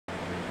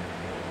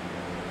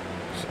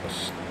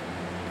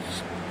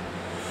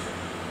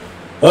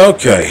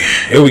Okay,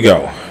 here we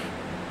go.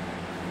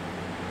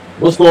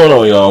 What's going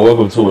on, y'all?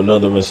 Welcome to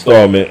another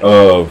installment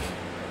of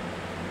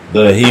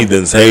the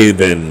Heathen's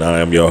Heathen. I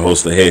am your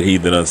host, the head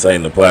Heathen,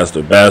 Unsane, the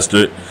Plastered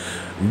Bastard.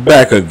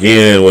 Back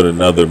again with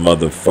another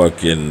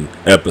motherfucking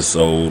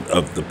episode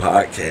of the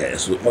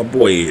podcast with my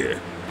boy here.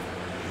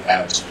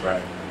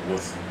 Abstract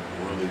was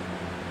really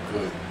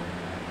good.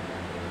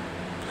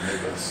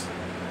 Niggas.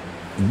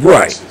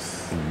 Right.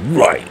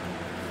 Right.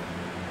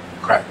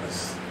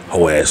 Crackers.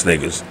 Hoe ass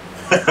niggas.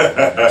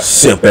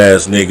 Simp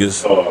ass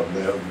niggas. Oh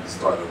man, we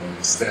started on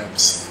the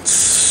simps.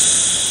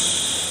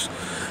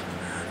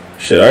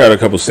 Shit, I got a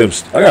couple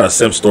simps. I got a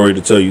simp story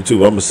to tell you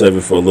too. I'm gonna save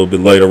it for a little bit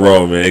later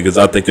on, man, because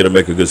I think it'll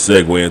make a good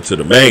segue into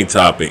the main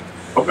topic.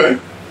 Okay.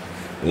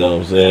 You know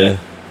what I'm saying?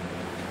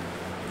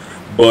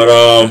 But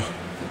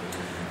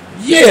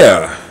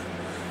yeah.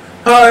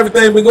 How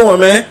everything been going,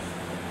 man?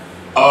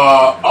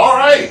 All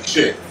right.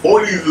 Shit,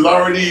 40s is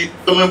already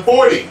feeling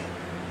 40. Shit,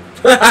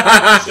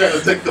 I had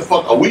to take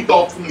a week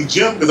off from the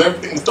gym because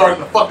everything was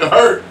starting to fucking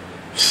hurt.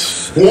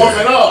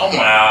 Warming up, I'm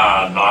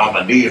like, no,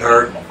 my knee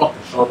hurt, my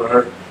fucking shoulder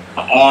hurt,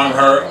 my arm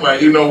hurt. I'm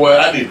like, you know what?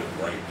 I need a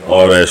break.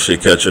 All that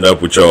shit catching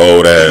up with your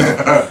old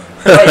ass.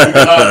 Right,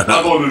 because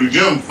I go to the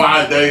gym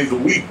 5 days a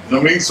week. You know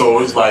what I mean?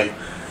 So it's like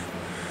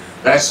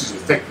that shit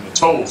just taking the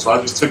toll. So I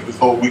just took this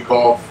whole week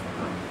off,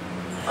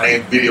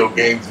 playing video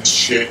games and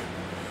shit,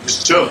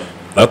 just chilling.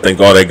 I think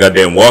all that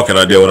goddamn walking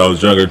I did when I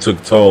was younger took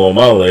a toll on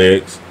my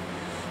legs.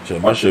 Shit,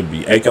 my shit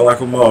be aching like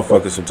a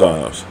motherfucker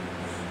sometimes.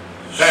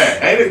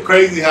 Man, ain't it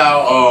crazy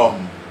how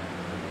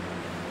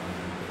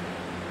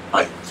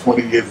like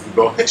 20 years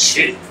ago,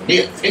 shit, for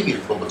me 10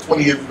 years ago, but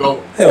 20 years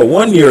ago. Hell,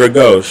 1 year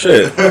ago,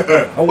 shit.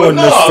 I wasn't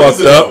this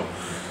fucked up.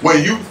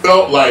 When you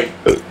felt like,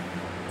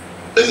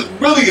 it's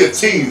really your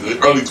teens, the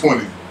early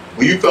 20s,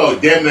 when you felt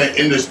damn near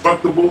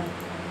indestructible.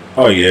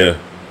 Oh, yeah.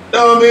 You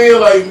know what I mean?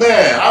 Like,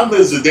 man, I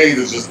miss the days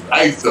of just,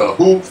 I used to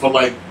hoop for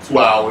like 2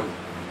 hours,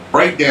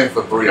 break dance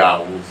for 3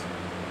 hours,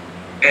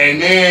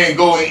 and then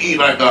go and eat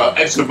like a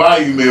extra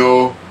value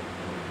meal,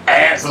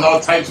 ass and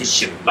all types of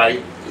shit.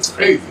 Like, it's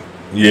crazy.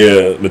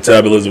 Yeah,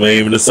 metabolism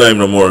ain't even the same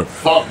no more.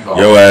 Fuck no.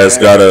 Your ass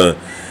gotta,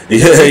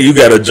 yeah, you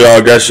gotta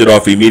jog that shit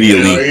off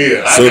immediately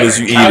as soon as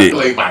you eat it.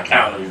 Calculate my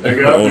calories.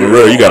 On the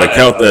real, you gotta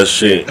count that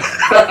shit.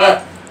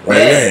 Like,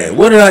 man,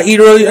 what did I eat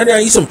earlier? Did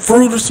I eat some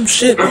fruit or some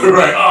shit?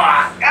 Right.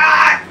 Oh, God,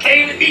 I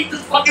can't even eat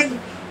this fucking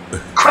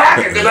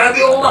cracker because I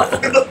did all my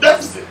fucking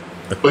deficit.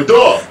 But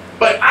dog,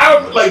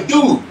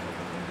 dude,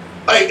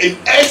 like an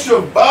extra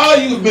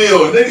value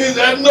meal, niggas.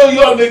 I know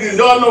y'all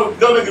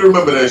niggas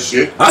remember that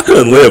shit. I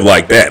couldn't live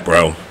like that,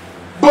 bro.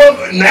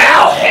 But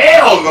now,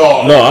 hell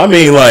no. No, I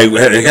mean like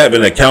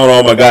having to count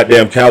all my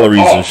goddamn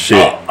calories and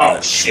shit. Oh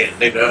shit,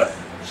 nigga.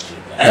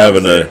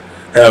 Having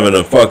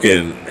a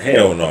fucking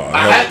hell no.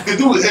 I had to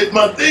do it.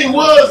 My thing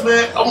was,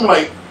 man, I'm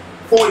like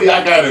 40.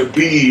 I gotta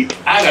be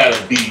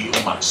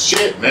on my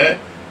shit, man,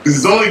 because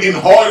it's only getting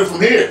harder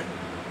from here.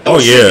 Oh yeah. It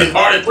was getting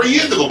harder 3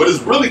 years ago, but it's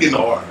really getting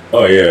hard.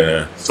 Oh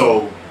yeah.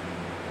 So.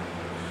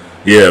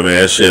 Yeah,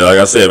 man, shit. Like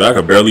I said, man, I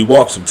could barely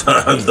walk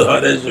sometimes. Though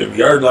that shit be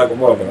hurt like a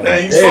motherfucker.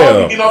 Man, you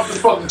saw me get off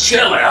this fucking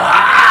chair like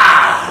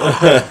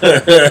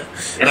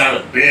get out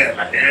of bed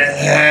like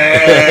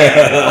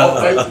all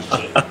types of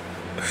shit.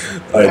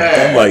 Like,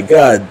 I'm like,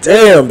 God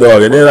damn,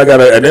 dog. And then I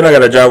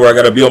got a job where I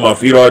gotta be on my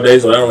feet all day,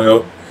 so that don't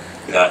help.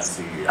 Yeah,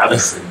 see, I been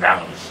sitting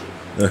down and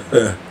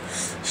shit.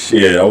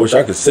 Shit, I wish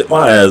I could sit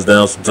my ass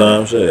down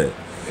sometimes. Shit.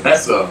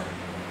 That's the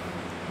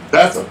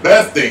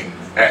best thing.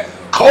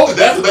 COVID,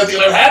 that's the best thing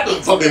that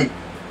happened fucking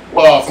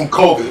from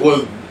COVID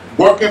was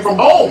working from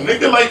home.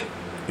 Nigga, like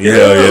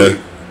yeah.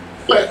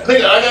 Like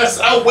nigga,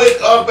 I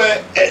wake up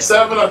at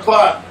 7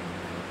 o'clock,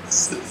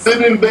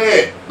 sit in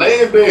bed,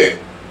 lay in bed,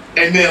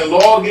 and then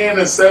log in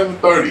at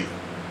 7:30.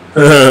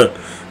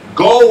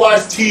 Go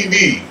watch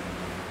TV.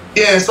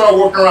 Yeah, and start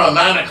working around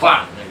 9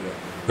 o'clock,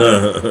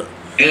 nigga.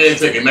 And then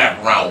take a nap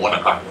around 1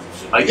 o'clock or some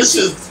shit. Like it's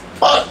just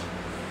fuck.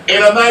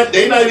 And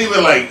they not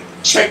even like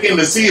checking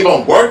to see if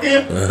I'm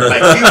working.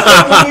 Like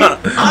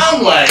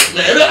I'm like,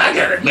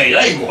 man,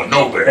 I ain't going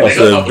nowhere.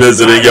 Also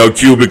visiting your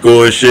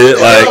cubicle and shit.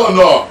 Like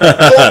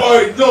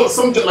no,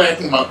 something like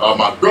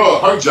my girl,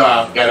 her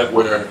job got it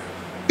where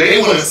they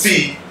want to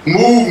see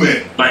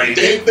movement. Like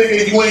they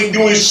thinking you ain't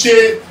doing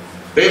shit.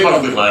 They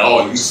probably be like,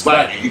 oh, you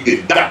slacking, you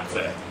get docked for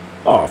that.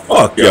 Oh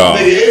fuck y'all.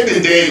 At the end of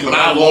the day, when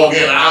I log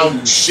in, I don't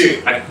do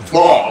shit. Like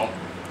tomorrow,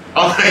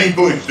 I ain't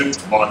doing shit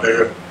tomorrow,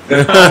 nigga.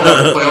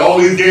 Play all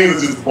these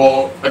games is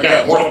ball. I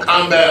got Mortal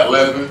Kombat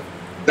 11.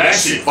 That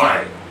shit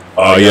fire.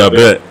 Oh yeah, I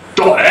bet.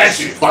 Dog, that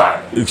shit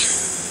fire.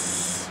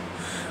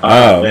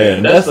 Oh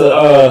man, that's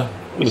a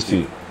let me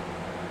see.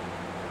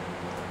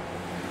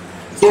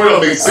 The story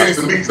don't make sense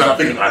to me because I'm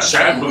thinking I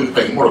haven't really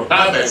played Mortal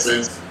Kombat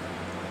since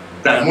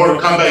that Mortal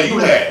Kombat you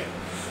had.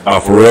 Oh,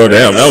 for real?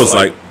 Damn, that was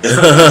like 10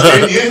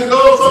 years ago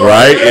or something.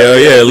 Right?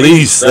 Yeah, at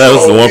least that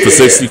was the one for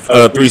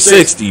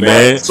 360,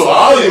 man. So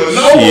I don't even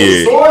know what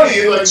the story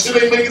is. Like,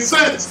 shit ain't making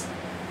sense.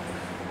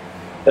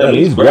 Yeah,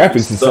 these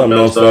graphics and something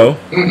else, though.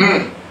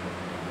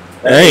 Mm-hmm.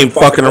 I ain't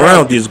fucking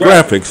around with these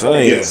graphics. I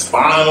ain't. Yeah,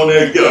 Spine on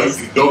there. You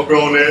see Joker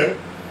on there.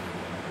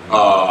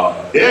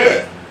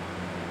 Yeah.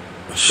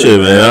 Shit,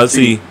 man. I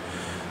see.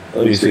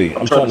 Let me see.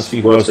 I'm trying to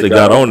see what else they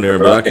got on there,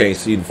 but I can't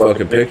see the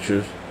fucking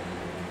pictures.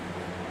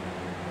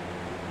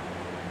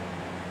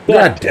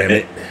 God damn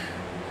it.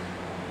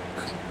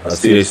 I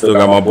see they still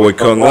got my boy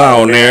Kung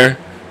Lao on there.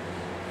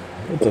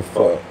 What the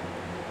fuck?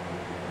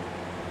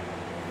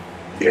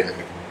 Yeah.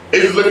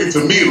 It's looking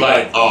to me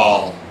like,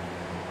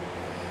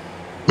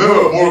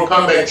 remember Mortal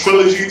Kombat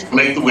trilogy when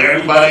they threw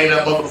everybody in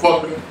that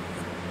motherfucker?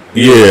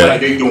 Yeah.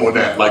 Like they doing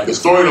that. Like the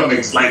story don't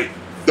make like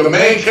the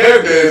main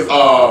character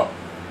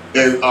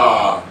is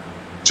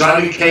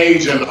Johnny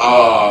Cage and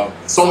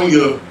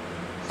Sonya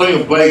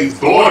Blade's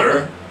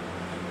daughter.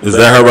 Is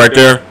that her right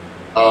there?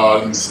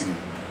 Let me see.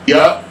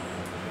 Yep.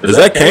 Is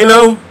that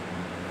Kano?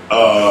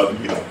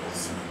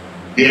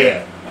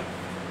 Yeah.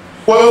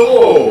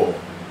 Well,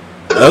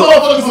 this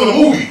motherfucker's from the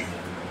movie.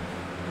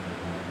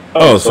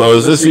 Oh, so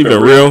is this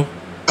even real?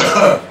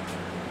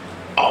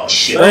 Oh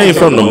shit! That ain't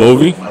from the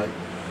movie.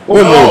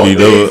 What movie,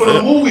 though? From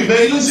the movie,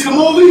 man. You didn't see the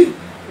movie?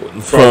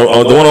 From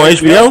the one on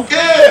HBO?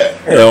 Yeah.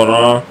 Hell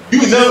no.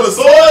 You never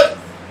saw it?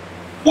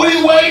 What do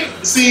you wait?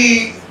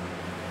 See,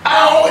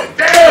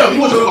 damn, you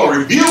want to look at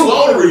review? I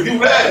want to review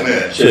that,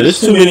 man. Shit, there's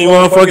too many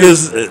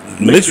motherfuckers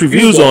mixed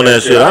reviews on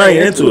that shit. I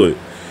ain't into it.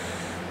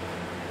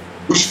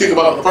 What you think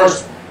about the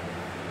first one?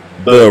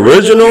 The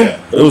original? Yeah.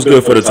 It was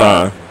good for the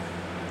time.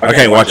 I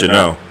can't watch it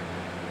now.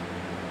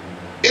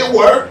 It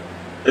worked.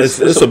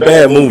 It's a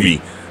bad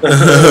movie. But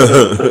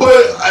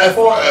as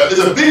far as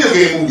it's a video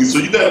game movie, so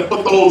you got to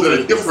put those in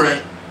a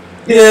different.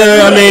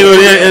 Yeah,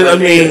 I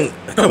mean,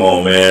 come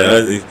on,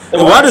 man.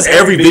 Why does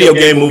every video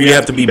game movie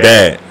have to be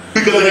bad?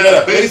 Because they got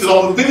to base it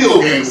on the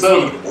video game instead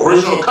of the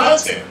original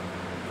content.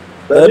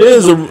 That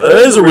is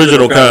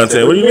original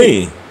content. What do you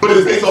mean? But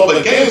it's based off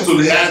the game, so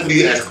it has to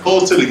be as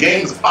close to the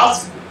game as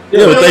possible.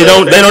 Yeah, but they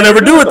don't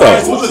ever do it though.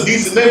 So what's a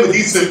decent name? A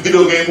decent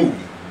video game movie?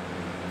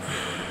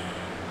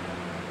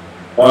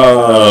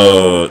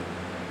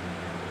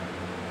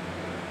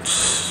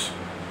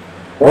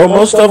 Well,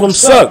 most of them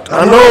sucked.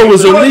 I know it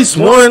was at least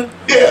one.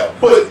 Yeah,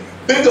 but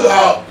think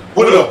about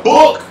with a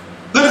book.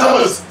 Look how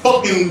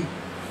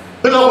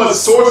much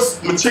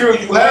source material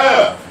you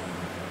have.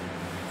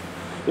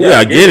 Yeah,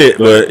 I get it,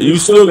 but you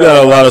still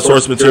got a lot of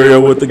source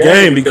material with the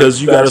game because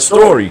you got a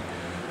story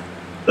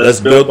that's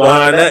built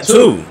behind that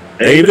too.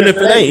 And even if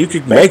it ain't, you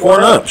could make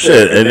one up,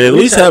 shit, and at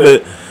least have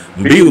it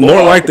be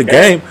more like the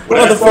game.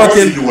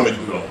 Motherfucking, you want to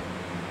do though?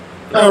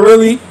 Not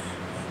really.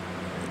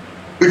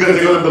 Because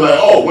they're gonna be like,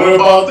 oh, what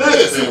about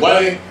this? And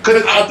why?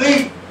 Because I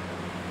think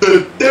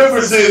the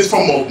difference is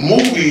from a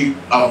movie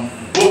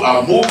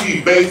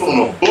based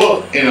on a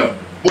book and a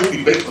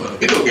movie based on a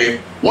video game.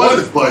 One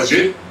is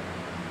budget,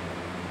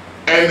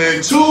 and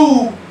then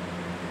two,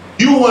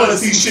 you want to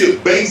see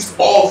shit based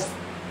off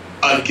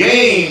a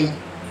game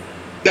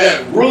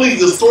that really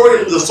the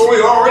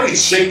story already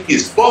shaky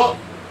as fuck.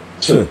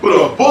 But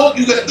a book,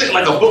 you got to think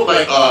like a book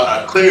like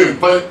Clear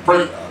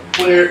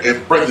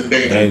and Present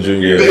Danger.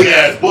 Yeah. Big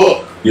ass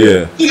book.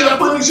 Yeah. You gotta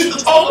put any shit to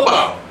talk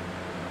about.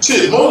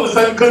 Shit, most of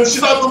the time cutting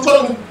shit out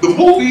from the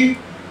movie,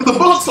 but the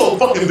book's so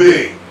fucking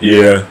big.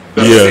 Yeah.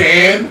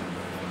 And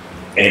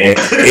you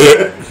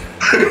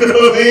know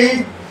what I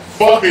mean?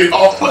 Fucking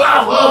off. But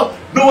I love,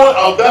 you know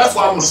what? That's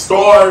why I'm gonna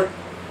start.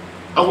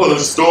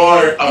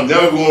 I'm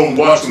never gonna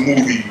watch a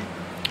movie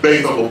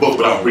based off a book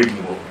without reading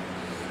the book.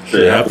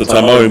 Shit, half the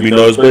time I don't even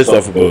know it's based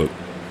off a book.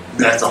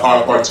 That's the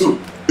hard part too.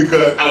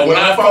 Because when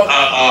I found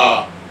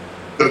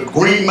the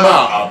Green Mile,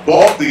 I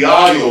bought the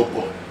audio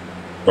book.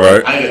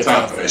 Right. I ain't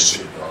got time for that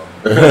shit, bro.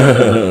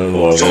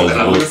 Well, So then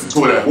I listened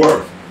to it at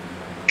work.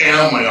 And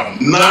I'm like, I'm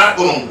not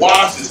gonna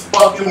watch this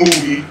fucking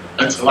movie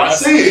until I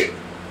see it.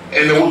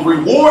 And it was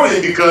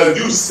rewarding because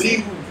you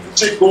see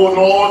shit going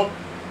on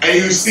and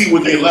you see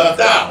what they left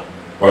out.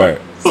 Right.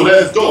 So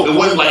that's dope. It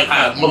wasn't like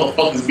how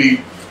motherfuckers be,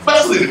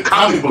 especially the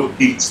comic book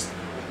geeks.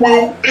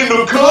 Well, in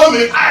the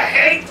comic, I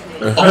hate them.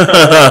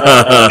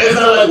 It's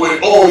not like,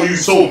 oh, you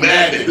so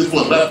mad that this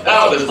one left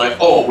out. It's like,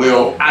 oh,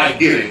 well, I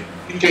get it.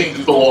 You can't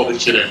just throw all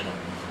this shit in.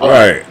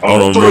 Right.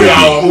 On a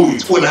 3-hour movie,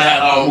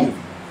 2.5-hour movie.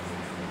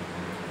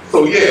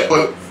 So yeah,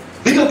 but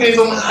video games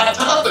don't have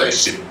time for that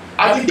shit.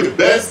 I think the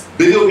best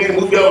video game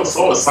movie I ever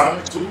saw is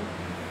Sonic 2.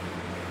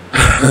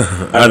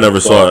 I never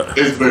saw it.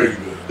 It's very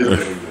good. It's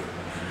very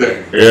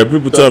good. Yeah,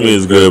 people tell me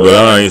it's good, but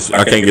I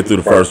can't get through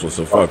the first one,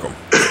 so fuck them.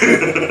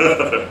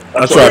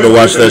 I tried to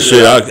watch that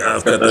shit. I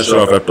got that shit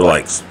off after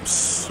like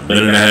a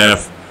minute and a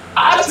half.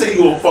 I tell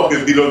you a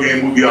fucking video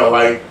game movie I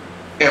like,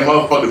 and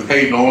motherfuckers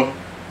hating on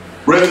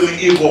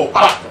Resident Evil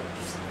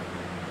Apocalypse.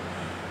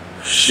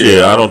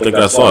 Shit, I don't think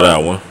I saw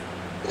that one.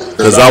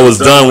 Because I was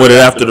done with it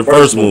after the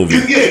first movie.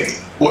 Yeah,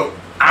 well,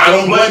 I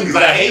don't blame you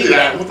because I hated it.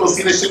 I went to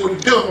see that shit with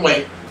the film. I'm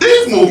like,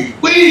 this movie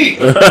weak.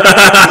 It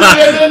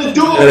had nothing to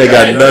do with it. It ain't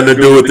got nothing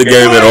to do with the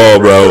game at all,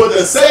 bro. But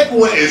the second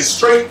one is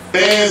straight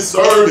fan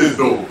service,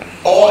 though.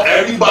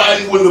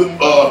 Everybody with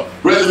the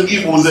Resident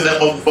Evil was in that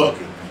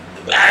motherfucker.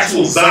 The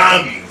actual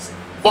zombies.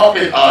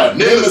 Fucking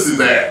Nemesis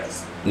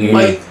ass.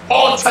 Like,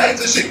 all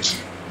types of shit.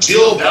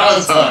 Jill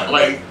Valentine.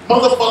 Like,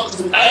 motherfuckers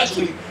who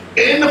actually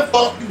in the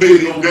fucking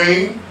video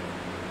game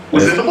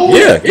was in the movie.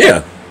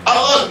 Yeah. I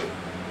love it.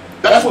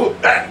 That's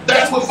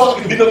what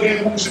fucking video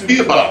game movies should be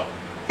about.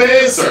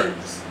 Fan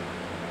service.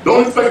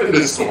 Don't expect a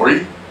good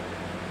story.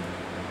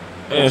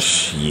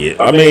 Shit.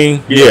 I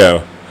mean,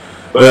 yeah.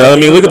 But I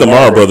mean, look at the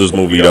Mario Brothers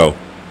movie though.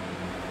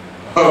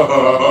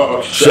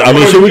 I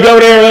mean, should we go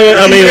there?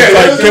 I mean,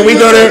 like, can we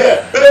go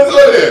there? Let's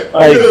go there.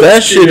 Like,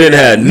 that shit didn't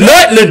have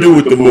nothing to do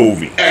with the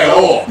movie at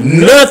all.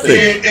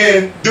 Nothing.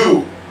 And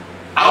dude,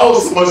 I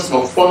was so much of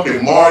a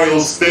fucking Mario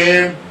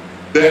stan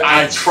that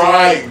I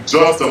tried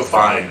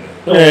justifying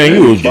it. Man,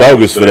 you was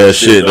bogus for that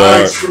shit,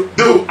 dog.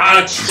 Dude,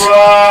 I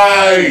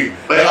tried.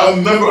 Like, I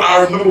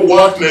remember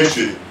watching that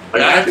shit.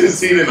 Like, I couldn't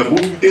see it in the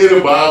movie theater,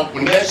 but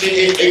when that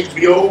shit hit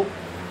HBO,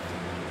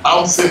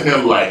 I'm sitting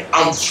there like,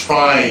 I'm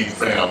trying,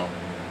 fam.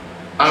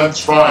 I'm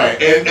trying.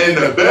 And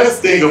the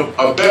best thing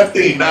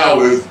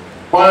now is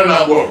finding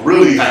out what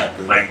really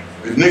happened. Like,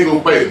 the nigga who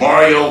played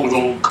Mario was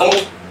on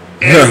coke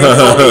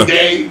every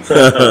day.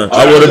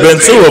 I would have been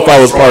too if I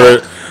was part of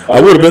it. I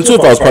would have been too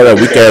if I was part of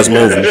that weak ass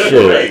movie.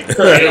 Shit.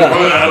 They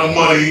run out of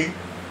money.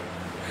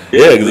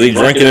 Yeah, because they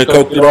drinking and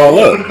coked it all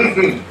up.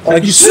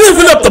 Like, you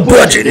sniffing up the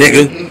budget,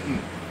 nigga.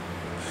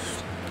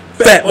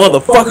 Fat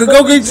motherfucker,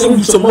 go get some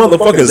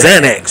motherfucking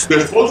Xanax.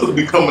 They're supposed to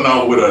be coming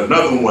out with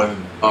another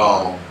one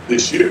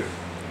this year.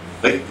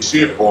 Late this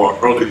year or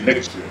early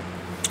next year.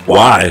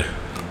 Why?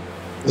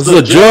 It's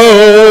a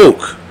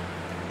joke.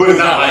 But it's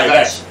not like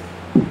action.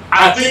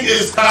 I think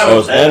it's kind of...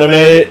 it's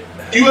animated?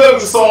 You ever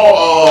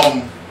saw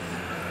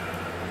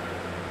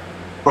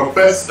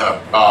Professor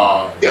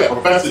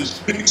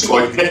Pikachu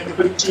or Detective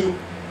Pikachu?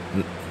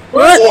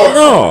 What?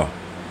 No.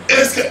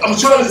 I'm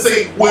trying to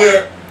say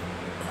where,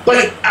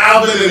 like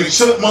Alvin and the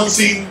Chipmunk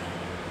scene,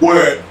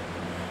 where...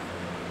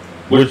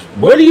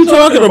 What are you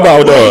talking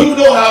about, dog? You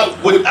know how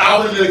with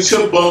Alvin and the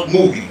Chipmunk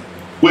movie,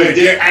 where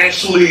they're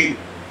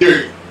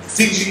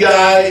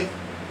CGI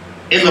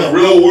in the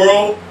real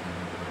world,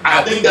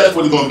 I think that's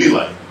what it's going to be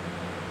like.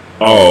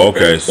 Oh,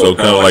 okay. So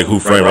kind of like Who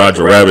Framed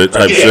Roger Rabbit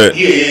type shit?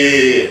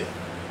 Yeah.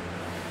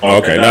 Oh,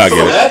 okay, now I get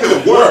it.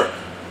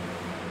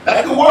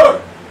 That could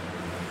work.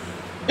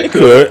 It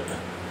could.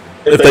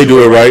 If they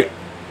do it right.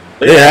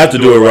 They have to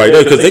do it right.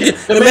 Because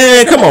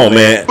man, come on,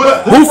 man.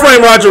 Who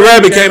Framed Roger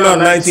Rabbit came out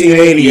in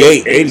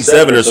 1988,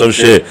 87 or some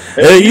shit.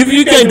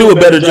 You can't do a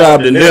better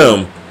job than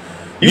them.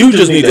 You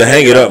just need to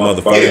hang it up,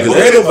 motherfucker. Because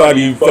ain't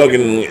nobody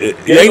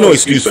ain't no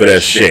excuse for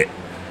that shit.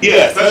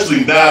 Yeah,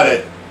 especially now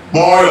that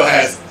Mario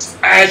has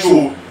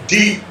actual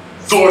deep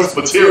source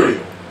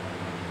material.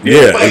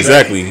 Yeah, like,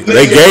 exactly.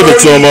 They gave it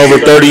to him over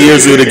 30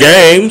 years of the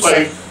games.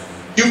 Like,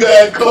 you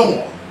guys, come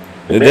on.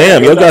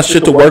 Damn, you got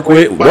shit to work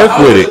with. Work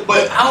with it.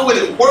 But how would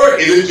it work?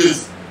 Is it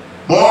just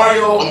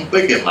Mario? I'm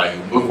thinking like,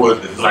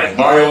 like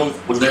Mario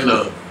was in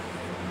the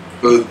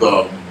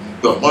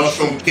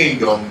Mushroom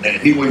Kingdom,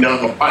 and he went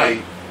down the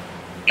pipe,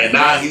 and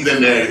now he's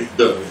in there.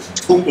 The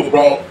Koopa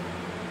brought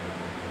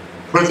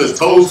Princess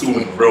Toadstool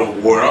in the real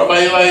world.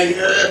 I'm like,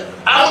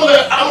 I'm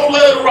gonna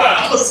let it ride.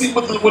 I'm gonna see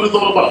what it's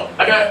all about.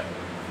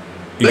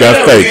 You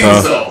got faith,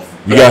 huh?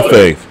 You got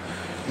faith.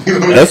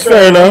 That's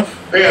fair enough.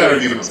 They gotta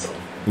redeem themselves.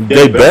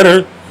 They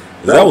better.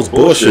 That was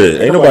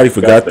bullshit. Ain't nobody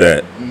forgot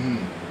that.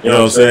 You know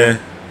what I'm saying?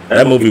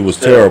 That movie was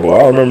terrible.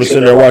 I remember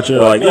sitting there watching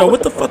it like, yo,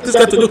 what the fuck this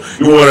got to do?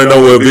 You want to know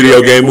what video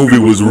game movie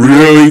was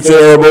really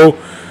terrible?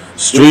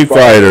 Street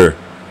Fighter.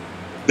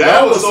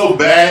 That was so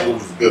bad, it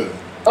was good.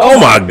 Oh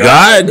my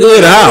God,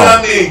 good how? What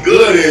I mean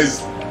good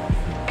is,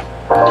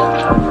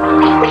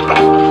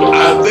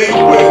 I think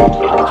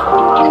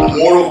with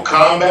Mortal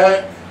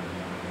Kombat,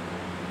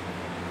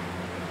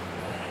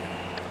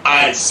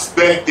 I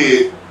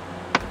expected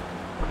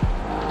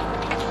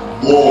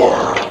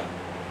more.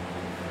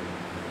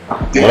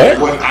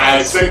 When I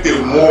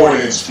expected more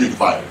than Street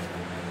Fighter,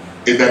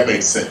 if that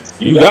makes sense.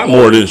 You got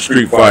more than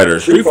Street Fighter.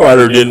 Street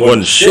Fighter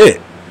wasn't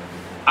shit.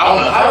 I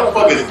don't know how the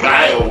fuck is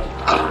Guile.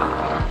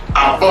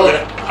 I'm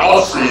fucking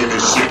Austrian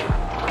and shit.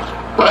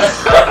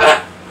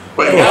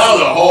 But now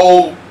the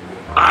whole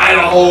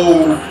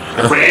Idaho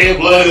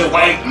red-blooded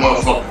white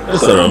motherfucker.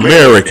 That's an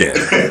American.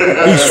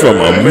 He's from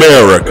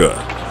America.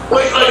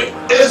 Like,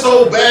 it's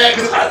so bad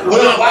because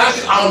when I watch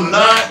it, I'm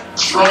not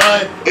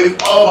trying.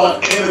 It's all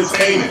about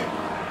entertainment.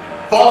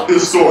 Fuck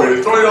this story.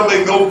 The story don't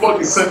make no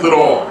fucking sense at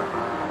all.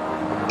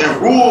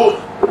 And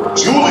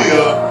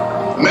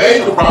Julia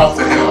made the props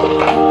to him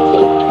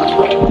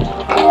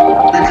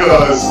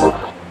because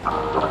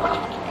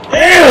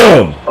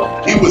damn,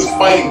 he was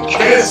fighting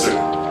cancer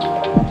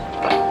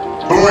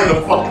during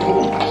the fucking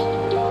movie.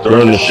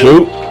 During the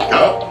shoot?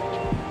 Yup.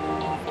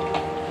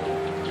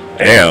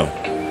 Damn.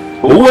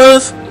 Who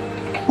was?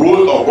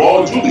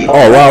 Raw Julia.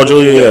 Oh, Raw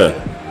Julia, yeah.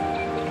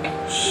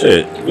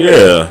 Shit,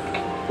 yeah.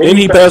 Didn't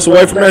he pass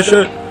away from that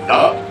shit?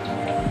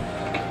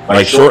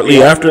 Like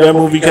shortly after that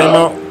movie came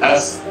out?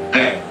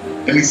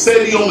 And he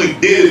said he only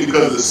did it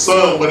because his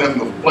son wanted him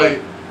to play.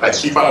 Like,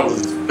 Street Fighter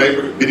was his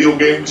favorite video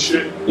game and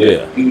shit.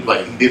 Yeah. He was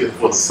like, he did it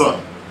for the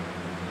son.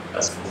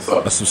 That's what's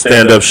up. That's some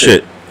stand-up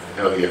shit.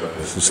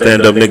 Some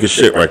stand-up nigga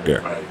shit right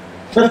there. Right.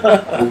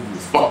 The movie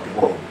was fucking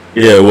wrong.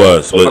 Yeah, it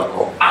was. But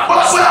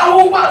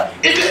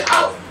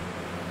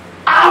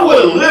I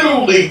would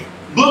literally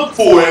look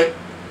for it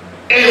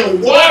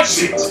and watch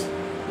it.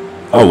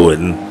 I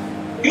wouldn't.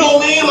 You know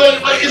what I mean?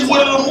 Like it's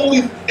one of the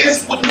movies.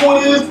 It's what you know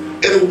what it is.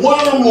 It's one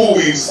of the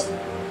movies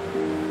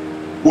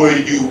where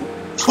you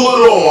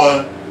put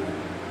on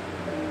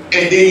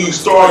and then you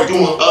start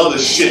doing other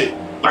shit,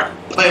 like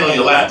playing on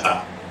your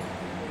laptop.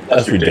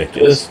 That's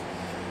ridiculous.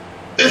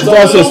 It's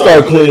also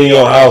start cleaning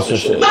your house and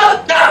shit.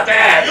 Not that.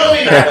 You know what I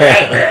mean? Not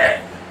that bad.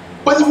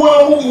 But it's one of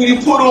the movies you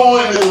put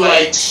on and it's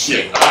like,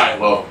 shit, alright,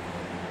 well,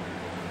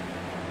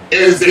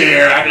 it's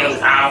there. I know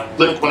how I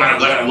flip when I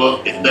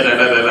look.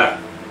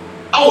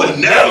 I would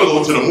never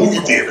go to the movie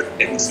theater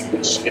and see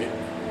this shit.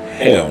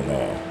 Hell no.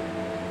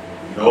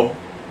 You know?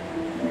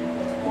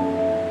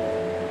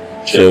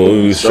 Shit, when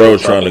we was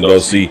trying to go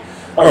see,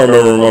 I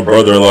remember my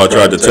brother-in-law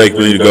tried to take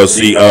me to go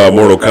see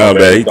Mortal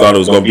Kombat. He thought it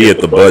was going to be at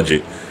the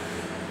budget.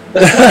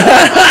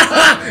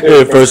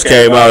 It first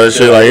came out and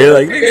shit, like,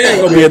 nigga, it ain't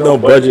going to be at no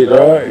budget,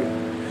 alright?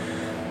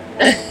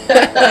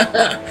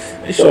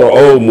 They show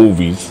old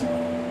movies.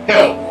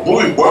 Hell,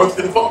 movie worse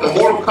than fucking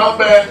Mortal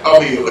Kombat. I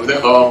mean,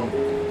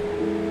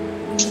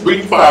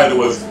 Street Fighter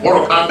was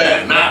Mortal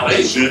Kombat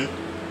Annihilation.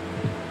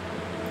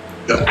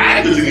 The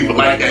actors didn't even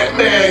like that.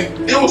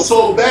 Man, it was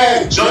so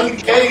bad. Johnny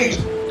Cage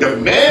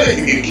demanded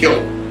to get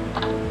killed.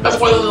 That's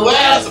why it only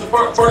lasts the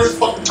first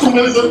fucking 2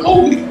 minutes of the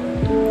movie.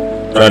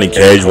 Johnny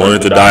Cage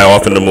wanted to die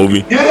off in the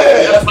movie.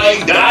 Yeah, that's why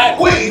he died.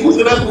 Wait, he was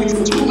in that movie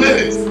for 2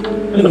 minutes.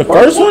 In the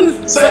first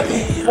one?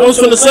 Second. I was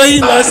finna say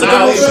he lasted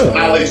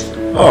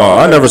Annihilation. Oh,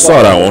 I never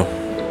saw that one.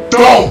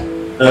 Don't.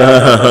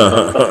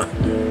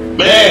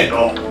 Man,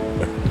 don't.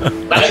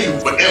 Not even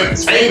for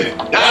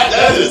entertainment.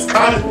 That is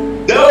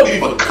content. That'll be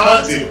for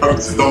content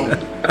purposes only.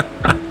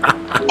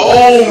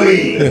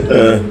 Only.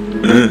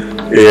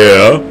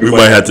 Yeah, we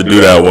might have to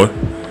do that one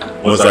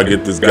once I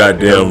get this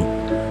goddamn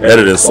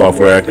editing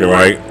software acting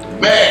right.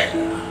 Man,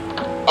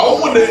 I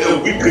wonder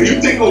if we could. You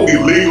think it would be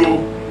legal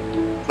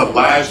to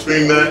live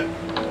stream that?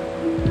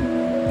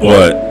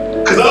 What?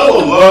 Because I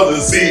would love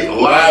to see a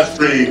live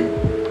stream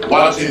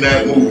watching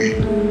that movie.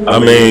 I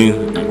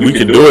mean, we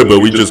can do it, but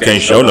we just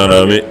can't show none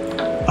of it.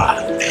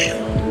 Ah,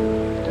 damn.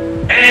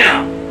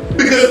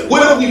 Because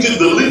what if we just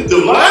delete the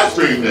live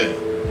stream then?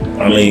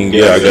 I mean,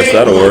 yeah, I guess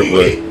that'll work,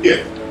 but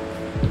yeah,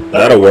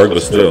 that'll work,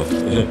 but still.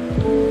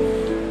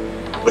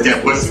 But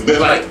yeah, but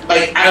like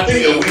I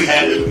think if we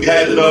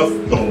had enough,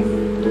 you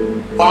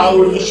know,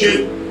 followers and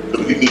shit, so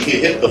we can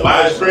hit the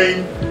live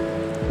stream.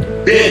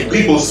 Then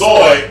people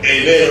saw it,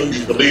 and then we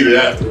just deleted it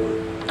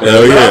afterwards.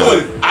 Hell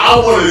yeah! I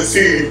wanted to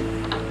see,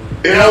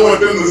 and I want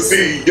them to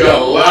see your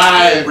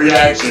live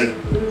reaction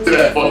to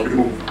that fucking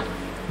movie.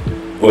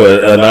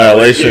 What,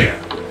 Annihilation? Yeah.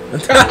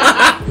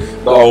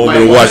 Oh,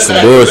 like, watch some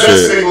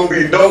bullshit. Ain't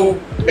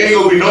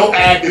gonna be no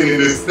acting in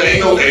this. Ain't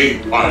no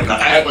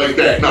act like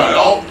that.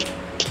 No,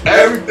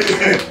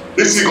 everything.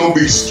 This is gonna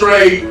be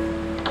straight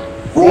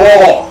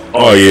raw.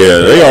 Oh yeah,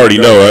 they already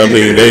know. I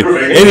mean,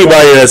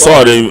 anybody that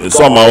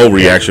saw my old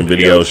reaction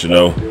video should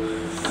know.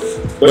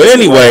 But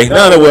anyway,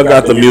 now that we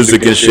got the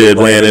music and shit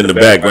playing in the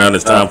background,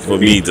 it's time for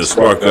me to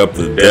spark up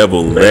the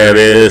devil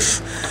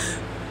lettuce.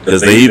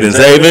 Is the Heathen's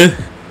Haven?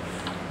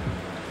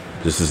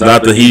 This is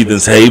not the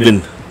Heathen's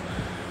Haven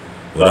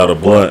without a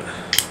blunt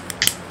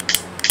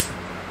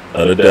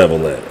of the devil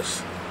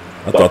lettuce.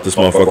 I thought this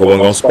motherfucker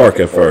wasn't gonna spark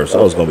at first.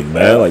 I was gonna be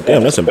mad, like,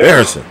 damn, that's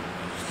embarrassing.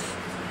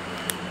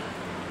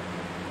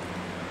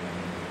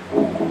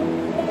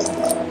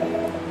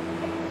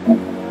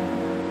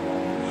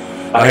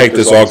 I hate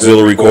this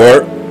auxiliary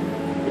cord.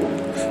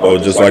 I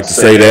would just like to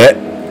say that.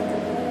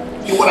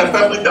 You want a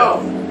family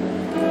dog?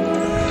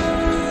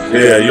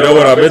 Yeah, you know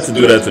what? I meant to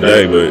do that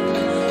today, but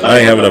I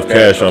ain't have enough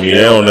cash on me.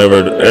 They don't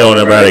ever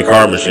have a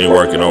card machine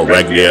working on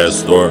raggedy ass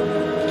store.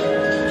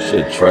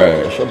 Shit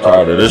trash. I'm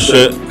tired of this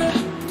shit.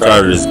 I'm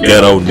tired of this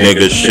ghetto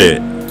nigga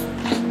shit.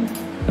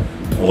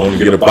 I want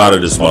to get up out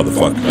of this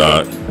motherfucker,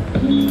 dog,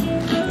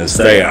 and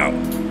stay out.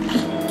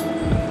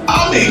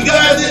 I mean,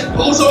 guys,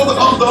 who's on the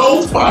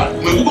whole spot? I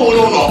mean, we're going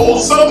on the whole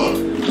summer.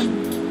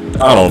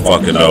 I don't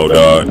fucking know,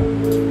 dog.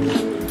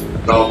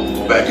 No,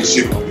 go back and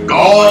shit.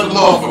 Gone,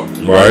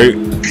 motherfucker. Right?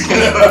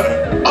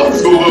 I'm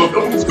just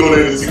going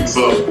there and see what's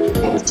up.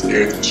 I'm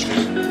scared of shit.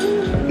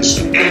 This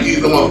shit empty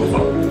as a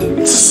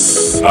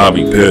motherfucker. I'll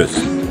be pissed.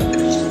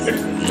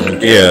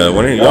 Yeah,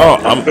 when y'all,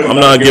 I'm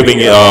not giving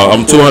you.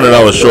 I'm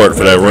 $200 short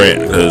for that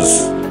rent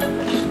because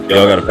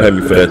y'all gotta pay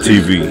me for that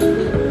TV.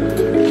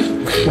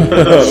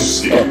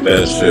 Fuck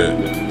that shit.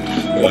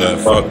 Yeah,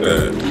 fuck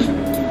that.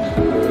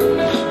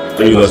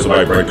 Maybe let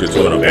somebody break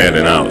into an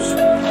abandoned house.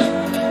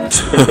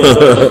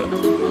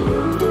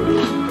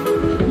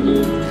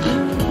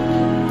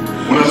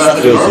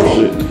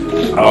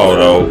 I don't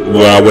know.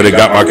 Well, I would have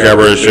got my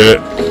camera and shit.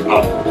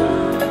 Oh,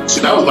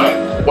 shit, that was like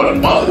what, a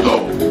month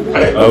ago.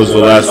 Right? That was the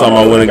last time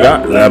I went and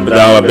got.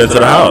 Now I've been to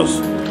the house.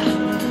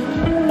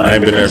 I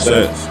ain't been there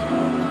since.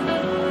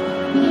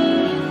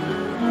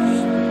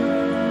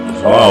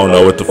 I don't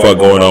know what the fuck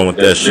going on with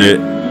that shit.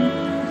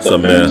 It's a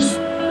mess.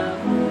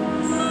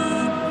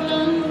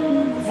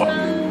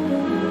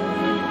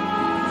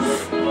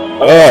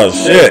 Oh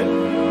shit!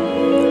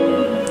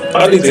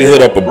 I need to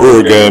hit up a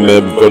brewer game,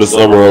 man, before the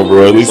summer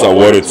over. At least I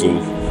wanted to.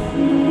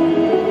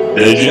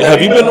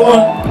 Have you been to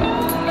one?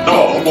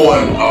 No, I'm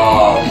going.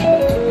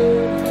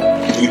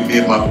 Me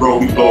and my bro,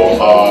 we go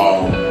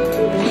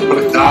for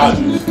the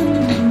Dodgers.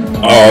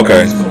 Oh,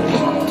 okay.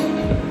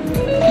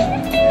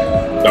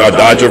 Y'all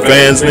Dodger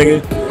fans,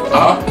 nigga?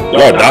 Huh?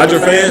 Y'all Dodger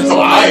fans? So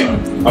I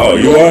am. Oh,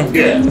 you are?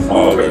 Yeah.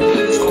 Oh, okay.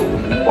 So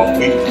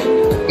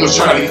we was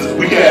trying to get this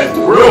weak ass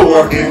grill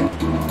working.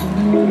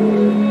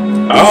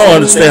 I don't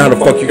understand how the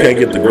fuck you can't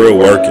get the grill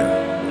working.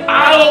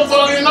 I don't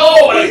fucking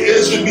know. Like,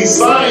 it should be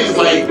signs.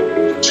 Like,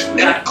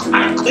 I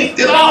cleaned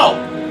it out.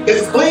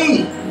 It's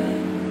clean.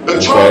 The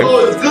charcoal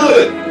is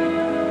good.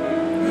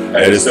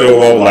 And it still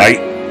won't light.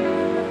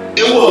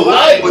 It will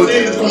light, but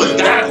then it's gonna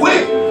die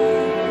quick.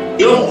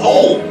 It don't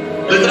hold.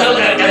 And then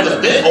I got the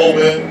vent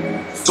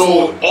open,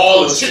 so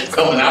all the shit's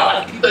coming out.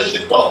 I keep that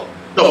shit closed.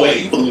 No way,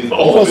 you can leave it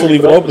You're supposed to open.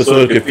 leave it open so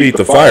it can feed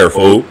the fire,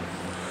 fool.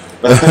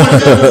 The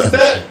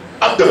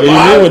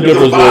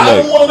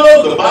bottom one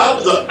though, the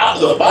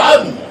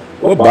bottom one.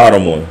 What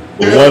bottom one?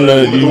 The one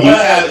that you one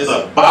has is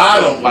a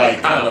bottom,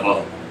 like kind of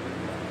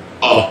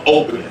a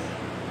opening.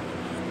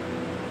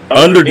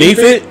 Underneath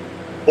it?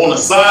 On the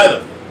side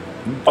of it.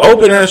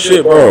 Open that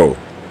shit, bro.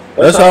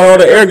 That's how all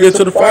the air gets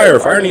to the fire.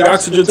 Fire need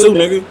oxygen too,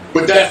 nigga.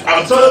 But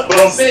I'm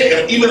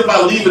saying, even if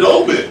I leave it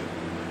open.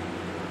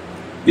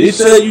 You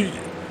said you.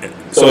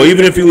 So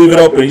even if you leave it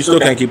open, you still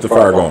can't keep the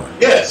fire going.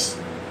 Yes.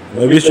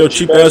 Maybe it's your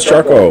cheap ass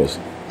charcoals.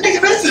 Nigga,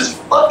 this is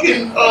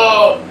fucking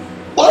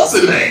what's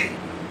the name?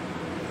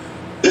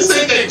 This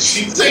ain't that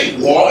cheap. This ain't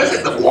Walmart. This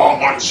ain't the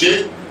Walmart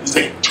shit. This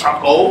ain't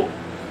charcoal.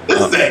 This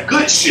is that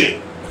good shit.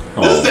 I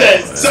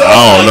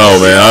don't know,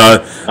 man.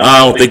 I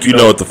don't think you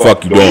know what the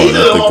fuck you doing.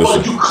 I think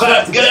this you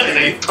clap together and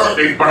they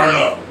burn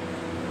up.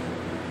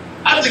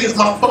 I think it's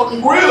my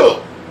fucking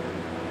grill.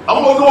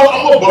 I'm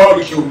gonna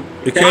barbecue.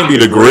 It can't be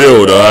the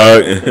grill,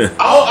 dog.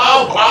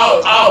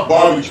 I'll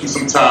barbecue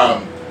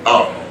sometime.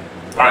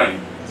 Probably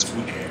this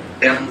weekend.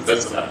 And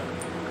that's it.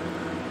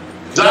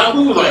 John,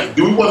 we were like,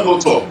 do we want to go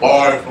to a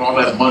bar for all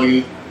that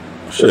money?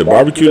 Shit,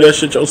 barbecue that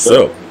shit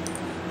yourself.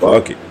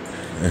 Fuck it.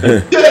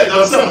 Yeah,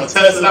 I'm gonna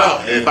test it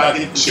out, and if I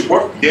get the shit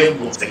working, then we're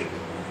gonna take it.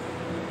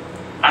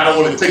 I don't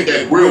want to take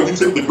that grill. We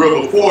took the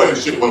grill before and the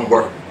shit wasn't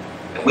working.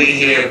 And we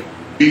here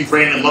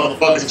befriending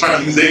motherfuckers trying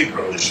to use any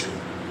grill and shit.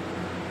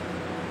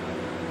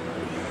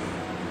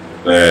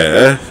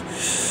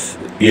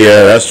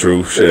 Yeah, that's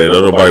true. Shit,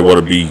 nobody want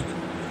to be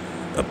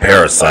a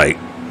parasite.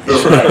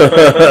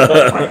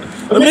 Right.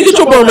 I mean, get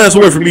your bum ass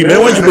away from me, man.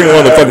 Why don't you bring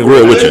on the fucking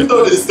grill with you?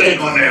 Throw this steak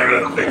on there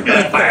real quick.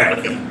 Get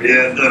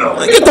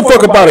the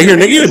fuck up out of here,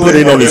 nigga. You didn't put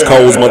it on these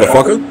coals,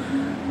 motherfucker.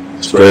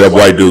 Straight up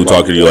white dude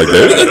talking to you like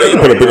that. You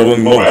put it on these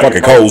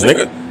motherfucking coals,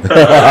 nigga.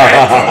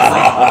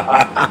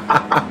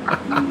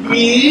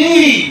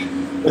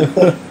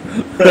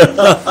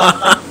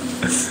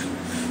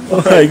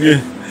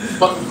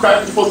 Fucking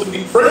crap is supposed to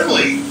be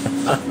friendly.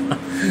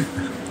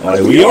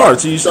 Like we are,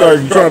 so you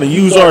started trying to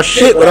use our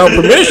shit without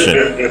permission.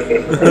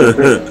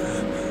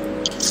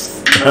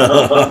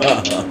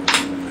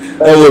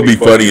 That would be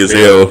funny as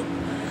hell.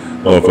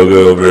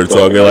 Motherfucker over there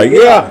talking like,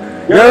 yeah,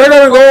 they're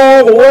gonna go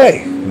all the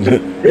way.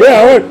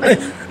 Yeah,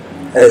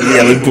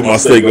 let me put my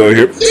steak over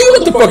here.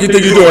 What the fuck you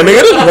think you doing,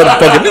 nigga? This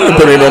motherfucking nigga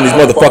put it on these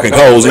motherfucking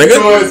coals, nigga. You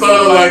know, it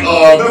sounded like,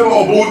 remember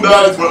on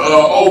Boondocks when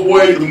old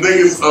boy, the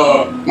niggas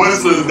went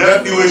to his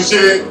nephew and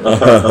shit?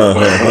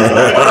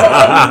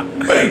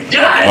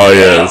 Oh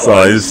yeah, it's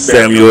all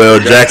Samuel L.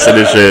 Jackson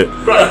and shit.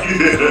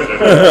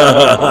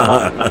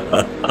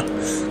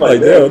 Like,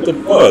 damn, what the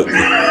fuck?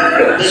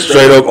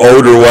 Straight up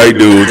older white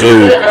dude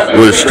too,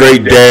 with a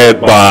straight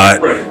dad bod,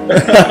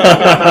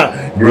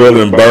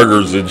 grilling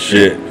burgers and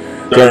shit.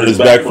 Turned his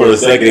back for a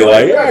second,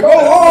 like, yeah, go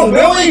home,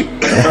 Billy.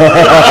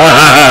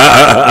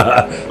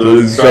 So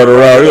he's turned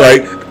around, he's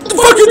like, what the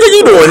fuck you think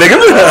you doing, nigga?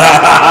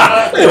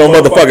 Ain't no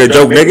motherfucking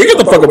joke, nigga. Get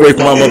the fuck away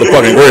from my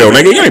motherfucking grill,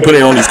 nigga. You ain't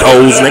putting it on these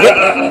coals, nigga.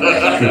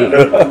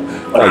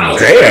 Like,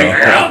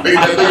 damn.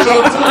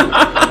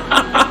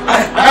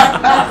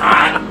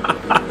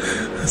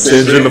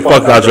 Singeing the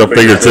fuck out your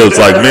fingertips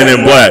like Men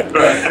in Black.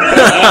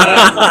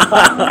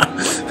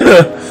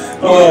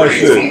 Oh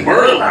shit.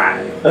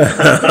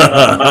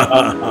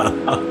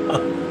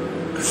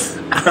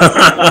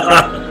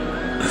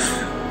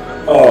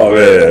 Oh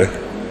man.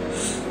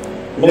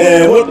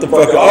 Man, what the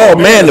fuck? Oh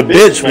man, the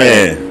bitch,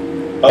 man.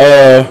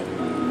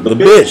 The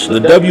bitch, the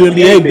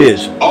WNBA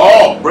bitch.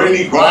 Oh,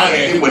 Brittany Griner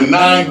hit with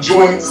 9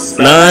 joints.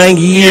 9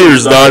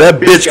 years, dog. That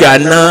bitch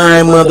got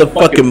 9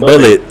 motherfucking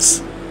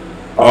bullets.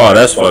 Oh,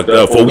 that's fucked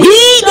up. For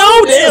weed,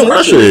 though? Damn,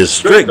 Russia is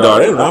strict,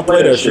 dog. They do not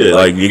play that shit.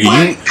 Like, you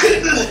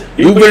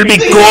will be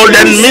cold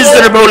and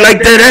miserable like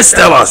the rest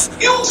of us.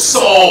 You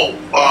saw,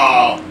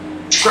 what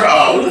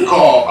do you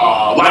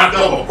call, Locked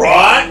Up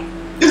Abroad?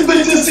 This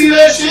bitch didn't see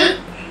that shit?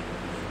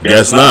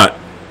 Guess not.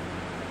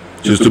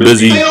 Just too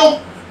busy.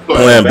 Film,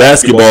 playing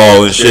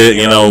basketball and shit,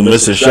 you know,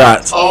 missing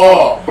shots.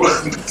 Oh, yo,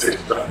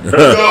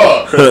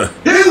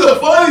 here's the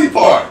funny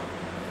part.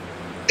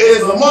 Is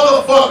the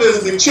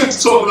motherfuckers, the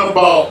chicks talking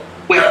about,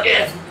 well,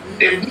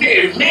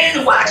 if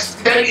men watch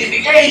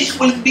WNBA,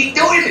 wouldn't be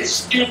doing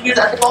this. Shut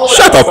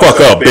the fuck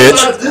up,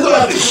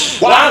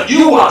 bitch. Why are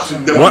you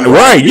watching WNBA?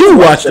 Right, you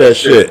watch that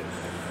shit.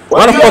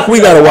 Why the fuck we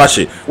gotta watch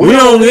it? We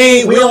don't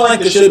like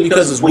the shit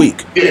because it's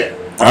weak. Yeah.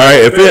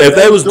 Alright, if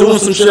they was doing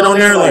some shit on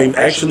there, like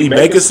actually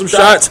making some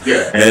shots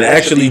and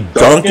actually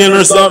dunking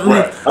or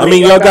something, I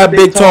mean, y'all got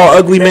big, tall,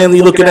 ugly,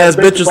 manly looking ass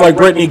bitches like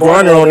Brittany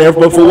Griner on there,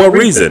 but for what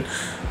reason?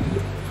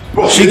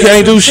 She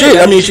can't do shit.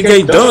 I mean, she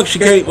can't dunk. She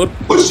can't.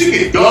 But she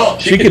can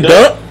dunk. She can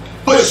dunk.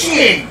 But she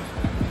ain't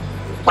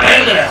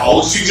playing that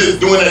hoe. She just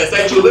doing that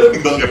sexual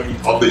living dunk every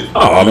puppet.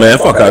 Oh man,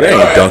 fuck out. They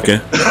ain't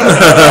dunking.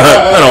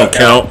 That don't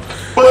count.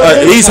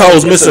 These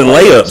hoes missing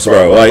layups,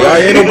 bro. Like,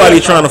 ain't nobody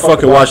trying to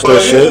fucking watch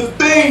that shit. Here's the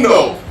thing,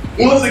 though.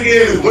 Once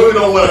again, is women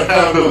don't want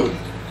accountability.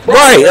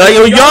 Right.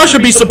 Like, y'all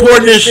should be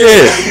supporting this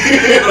shit.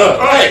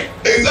 Right.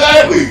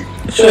 Exactly.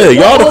 Shit,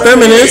 y'all the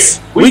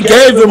feminists. We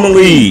gave them a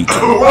lead.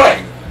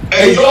 Right.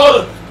 And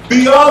y'all,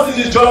 Beyonce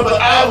just dropped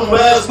an album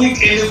last week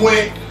and it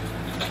went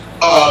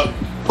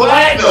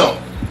platinum.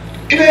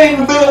 It ain't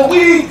even been a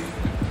week.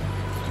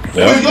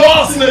 Yep. When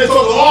y'all sitting there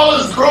talking all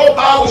this girl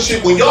power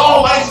shit, when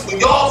y'all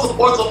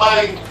support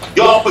somebody,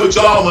 y'all put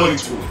y'all money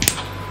to it.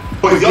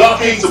 But y'all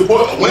can't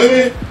support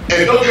women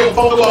and don't give a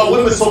fuck about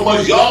women so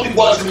much. Y'all be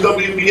watching the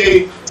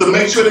WNBA to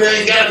make sure they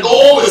ain't gotta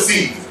go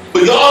overseas.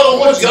 But y'all don't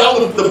want y'all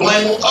to put the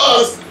blame on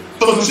us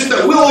for some shit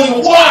that we don't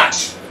even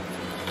watch.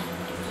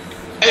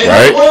 And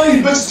right. One of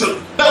these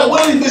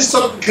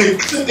bitches can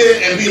sit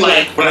there and be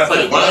like, when I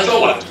say, why don't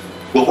y'all watch it?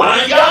 Well, why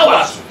ain't y'all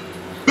watching it?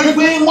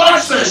 We ain't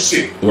watch that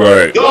shit.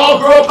 Right. Y'all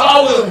girl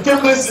power and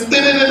feminists and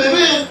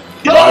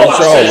y'all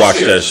watch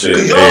that shit.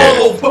 Cause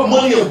y'all gonna put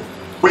money on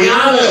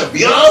Rihanna and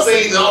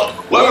Beyonce and all,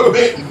 whatever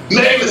big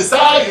name is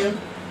Stallion.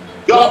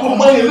 Y'all put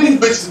money in these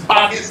bitches'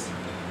 pockets.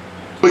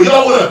 But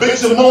y'all want to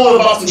bitch and moan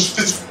about some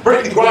shit,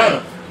 Brittany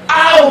Griner.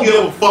 I don't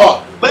give a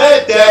fuck.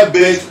 Let that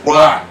bitch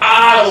rock.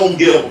 I don't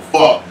give a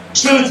fuck.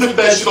 Should've took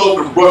that shit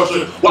over to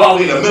Russia while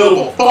we in the middle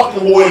of a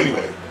fucking war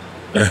anyway.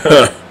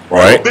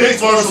 Right.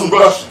 Bitch learn some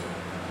Russian.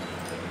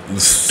 And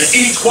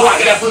eat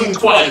quiet, got something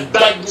quiet, and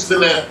back bitches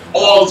in there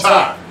all the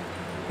time.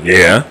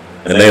 Yeah.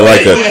 And they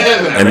like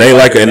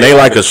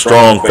a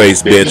strong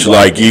faced bitch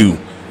like you.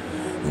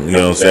 You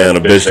know what I'm saying? A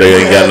bitch that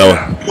ain't got no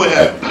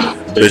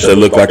bitch that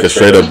look like a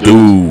straight up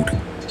dude.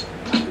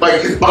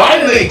 Like, cause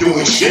Biden ain't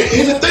doing shit.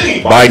 Here's the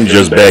thing. Biden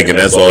just begging,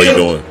 that's all he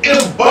doing.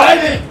 If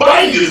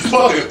Biden is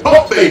fucking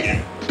pump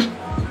faking.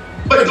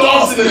 Like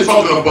Dawson is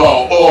talking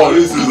about, oh,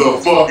 this is a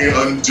fucking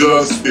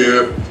unjust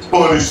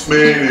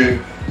punishment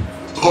and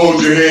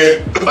hold your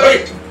head.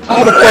 Like,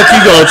 how the fuck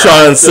you gonna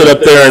try and sit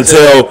up there and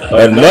tell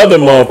another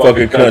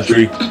motherfucking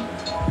country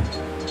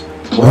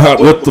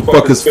what the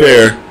fuck is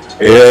fair?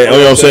 Yeah, you know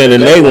what I'm saying?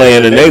 In they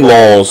land and they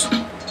laws.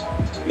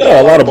 You got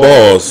a lot of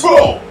balls.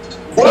 Bro,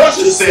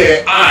 Russia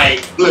said,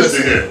 alright,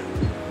 listen here.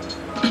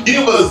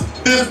 Give us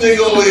this nigga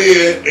over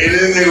here and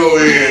this nigga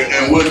over here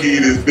and we'll give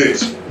you this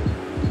bitch.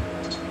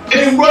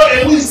 And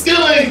we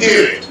still ain't get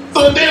it.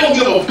 So they don't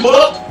give a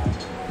fuck.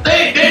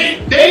 They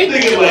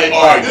thinking like,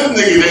 alright, this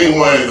nigga they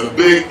want is a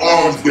big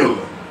arms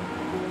dealer.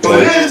 But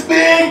this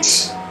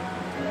bitch,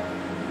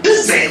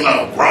 this ain't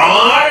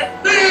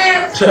LeBron,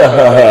 man.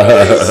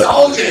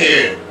 Soldier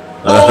head.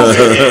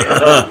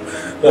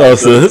 Oh,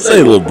 so this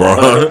ain't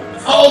LeBron.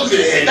 Soldier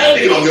head. That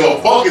nigga don't give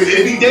a fuck.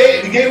 If he dead,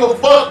 if he gave a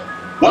fuck,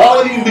 why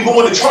would he even be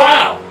going to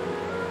trial?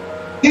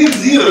 He'd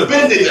have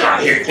been there.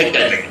 Out here, take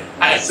that nigga.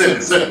 I send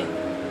it.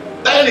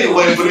 That nigga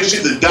waiting for this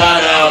shit to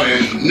die down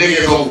and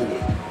niggas over with.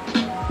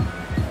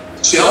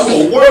 Shit, I'm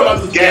gonna worry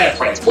about this gas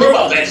price. Worry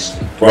about that shit.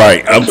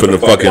 Right, I'm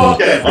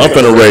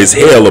finna raise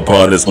hell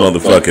upon this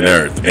motherfucking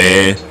earth,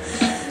 man.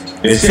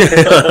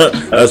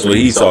 That's what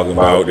he's talking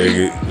about,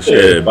 nigga.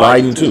 Shit,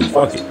 Biden too.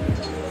 Fuck it.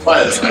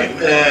 Biden's like,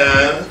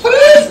 man, for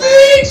this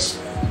bitch.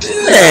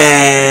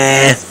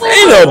 Nah,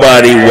 ain't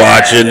nobody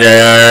watching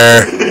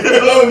her.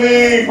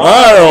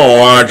 I don't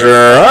watch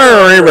her. I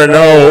don't even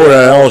know who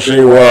the hell she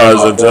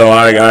was until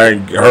I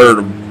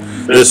heard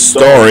this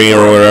story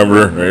or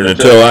whatever, and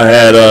until I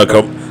had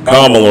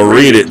Kamala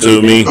read it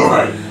to me.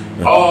 Right.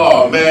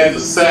 Oh man, the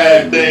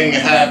sad thing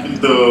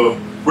happened to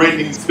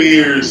Britney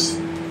Spears.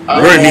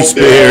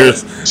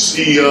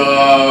 She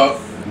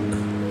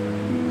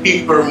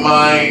keep her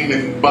mind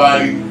and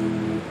body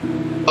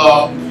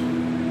up.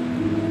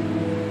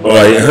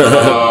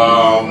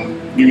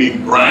 You mean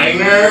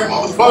Griner,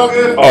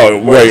 motherfucker? Oh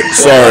wait,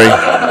 sorry.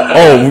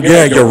 Oh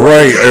yeah, you're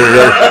right.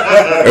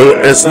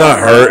 It's not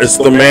her. It's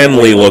the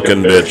manly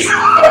looking bitch.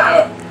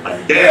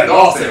 Yeah,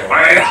 Dawson,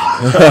 man.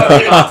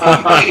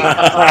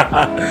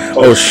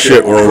 Oh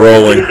shit, we're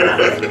rolling.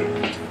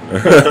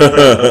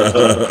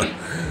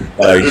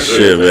 Like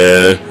shit,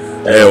 man.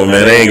 Hell,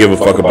 man, they ain't give a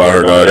fuck about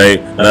her, dog.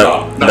 It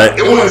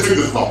wouldn't take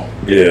this long.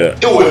 Yeah.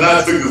 It would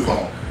not take this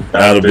long.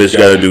 Now the bitch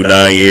got to do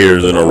 9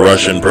 years in a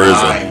Russian prison.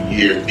 9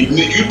 years.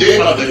 You did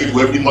not take it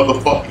every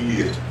motherfucking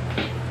year.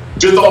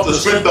 just off the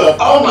strength of,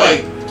 I'm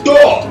like,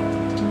 dog.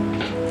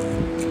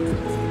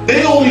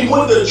 They only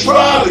went to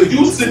trial if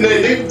you sitting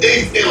there,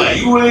 they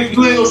like, you ain't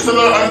gonna send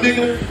our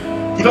nigga?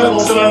 You not gonna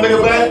send our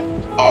nigga back?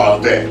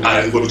 Oh, that,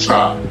 I ain't go to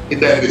trial. Hit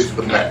that bitch with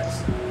the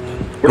max.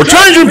 We're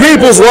changing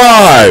people's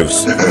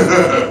lives.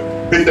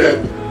 Hit that,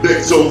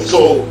 so,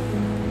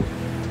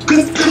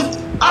 cause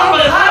I'm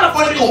like, how the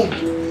fuck they gonna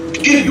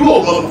give you a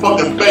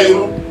motherfucking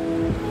favor?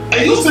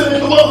 And you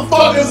sending the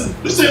motherfuckers,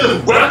 you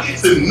sending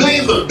rockets and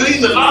millions of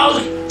billions of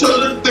dollars to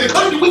the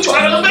country we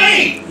trying to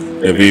make.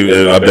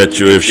 I bet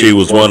you if she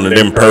was one of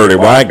them purty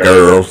white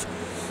girls,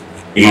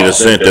 he'd have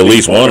sent at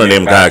least one of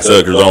them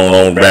cocksuckers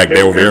on back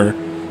there over here.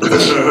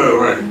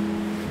 Right.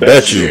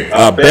 Bet you.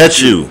 I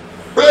bet you.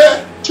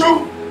 Right.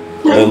 True.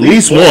 At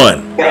least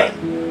one. Right.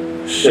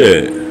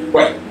 Shit.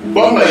 Right.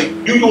 But I'm like,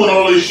 you doing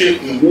all this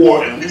shit in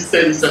war, and we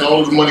send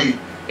all this money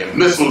and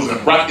missiles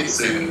and rockets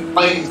and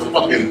planes to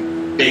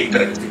fucking ain't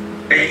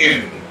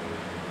enemy.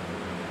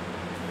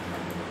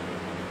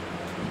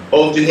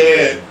 Hold your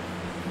head.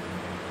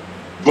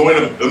 Going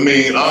to, I don't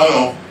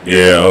know.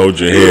 Yeah, hold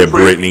your head,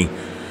 Brittany.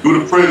 Do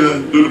the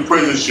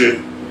prison shit.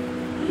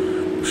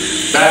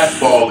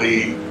 Basketball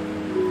league.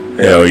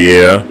 Hell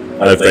yeah.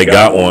 If they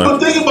got one. But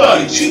think about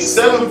it, she's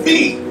 7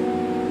 feet.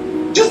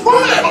 Just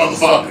run that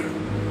motherfucker.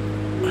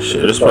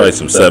 Shit, there's probably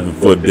some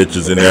 7-foot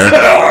bitches in there.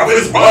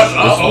 It's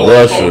Russia.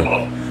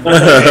 Russia.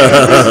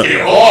 It's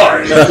get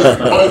hard.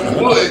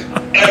 Punching wood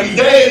every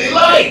day of their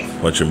life.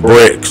 Punching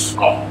bricks.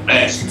 Oh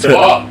man, she's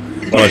tough.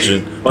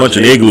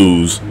 Punching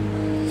igloos.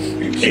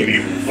 You can't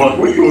even fuck.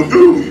 What you gonna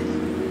do?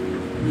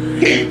 You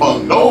can't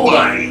fuck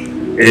nobody.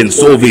 In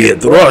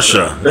Soviet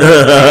Russia.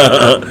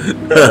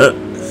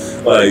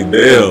 Like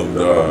damn,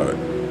 dog.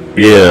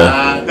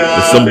 Yeah,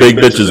 there's some big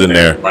bitches in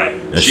there. Right.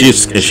 And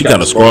she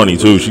kind of scrawny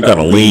too. She kind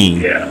of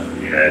lean.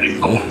 Yeah, these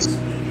ones.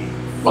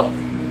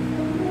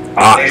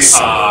 Ox.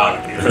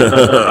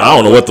 I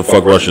don't know what the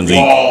fuck Russians eat.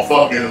 All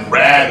fucking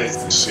rabbits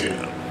and shit.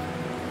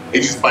 They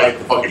just bite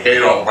the fucking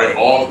head off right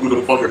all through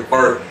the fucking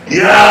fur.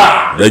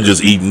 Yeah. They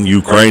just eating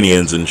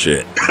Ukrainians and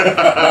shit.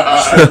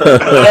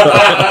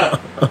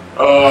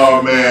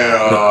 Oh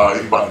man,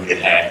 you about to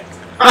get hacked.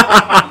 On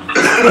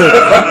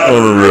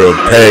the real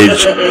page,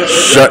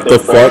 shut the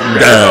fuck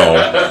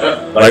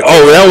down. Like,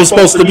 oh, that was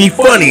supposed to be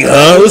funny,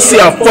 huh? Let's see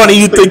how funny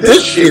you think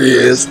this shit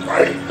is.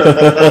 Right to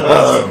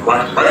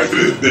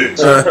this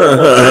bitch.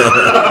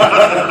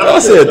 I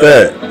said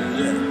that.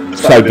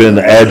 Type in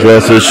the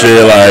address and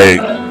shit,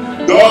 like.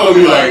 Dog will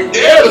be like,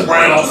 yeah, it was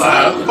brown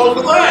outside. What the fuck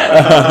was that?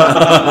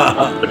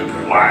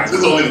 Why?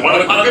 It's only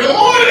 1 o'clock in the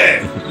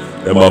morning.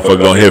 That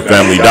motherfucker gonna hit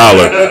Family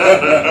Dollar.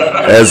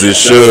 As it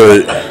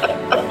should.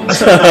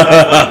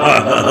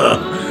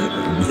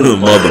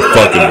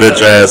 Motherfucking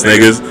bitch ass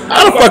niggas.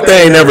 How the fuck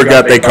they ain't never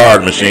got their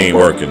card machine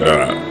working,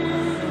 dog?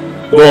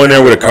 Go in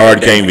there with a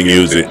card, can't even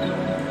use it.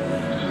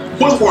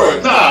 What's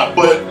worse? Nah,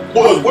 but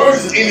what's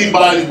worse is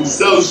anybody who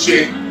sells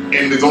shit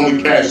and there's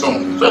only cash on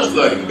them. Especially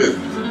like in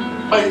business.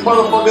 Like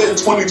motherfucker in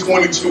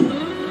 2022.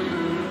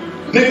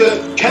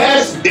 Nigga,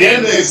 cash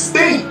damn near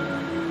extinct.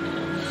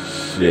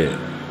 Shit.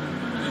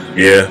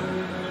 Yeah.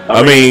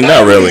 I mean,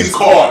 not really. These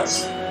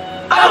cards.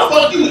 How the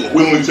fuck you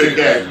willing to take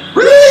that?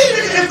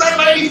 Really? It's like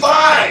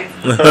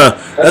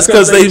 95. That's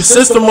because they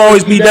system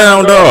always be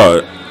down,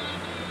 dog.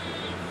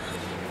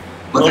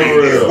 But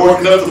they're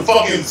working up to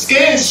fucking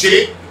scan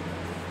shit.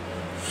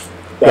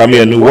 Got me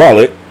a new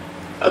wallet.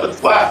 That's a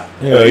fly.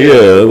 Hell yeah,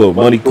 a little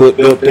money clip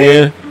built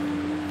in.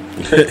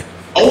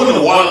 I wanted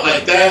a wallet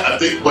like that, I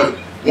think, but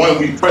when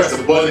we press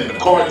the button and the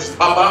card just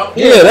pop out.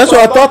 Yeah, that's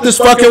what I thought this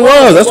fucking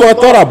was. That's what I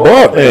thought I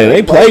bought, man.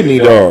 They played me,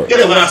 dog.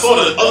 Yeah, when I saw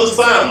the other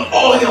side, I'm like,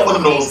 oh, he got one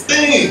of those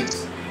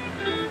things.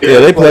 Yeah,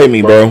 they played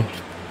me, bro.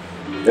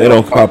 They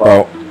don't pop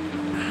out.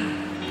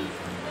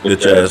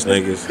 Bitch ass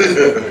niggas.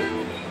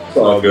 It's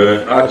all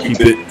good. I'll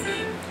keep it.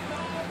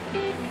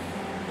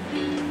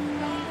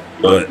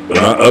 But when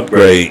I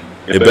upgrade,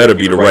 it better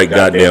be the right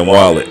goddamn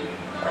wallet.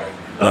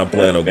 I'm not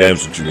playing no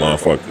games with you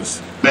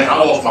motherfuckers. Man,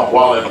 I lost my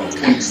wallet on the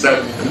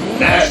 27th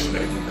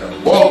National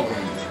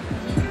Walgreens.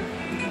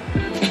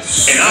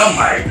 And I'm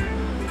like,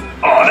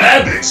 oh,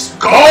 that bitch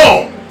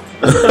gone.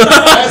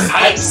 That's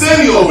Hype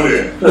City over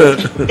there.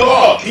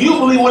 Dog, can you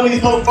believe one of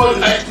these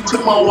motherfuckers actually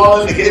took my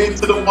wallet and gave it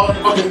to the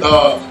motherfucking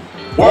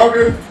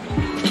worker?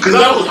 Because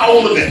I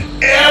was looking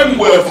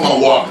everywhere for my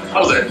wallet. I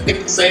was at Pick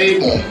and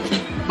Save on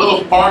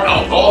Little Park.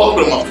 I was all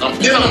over the motherfucker.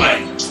 Then I'm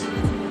like,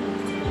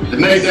 the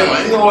next day I'm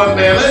like, you know what,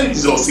 man? Let me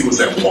just go see what's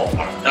at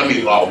Walmart. I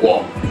mean,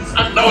 Walmart.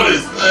 I know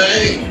this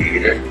ain't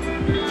here.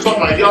 So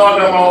I'm like, y'all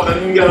got my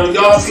wallet.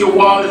 Y'all see a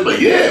wallet? Like,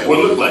 yeah, what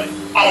it look like?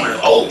 I'm like,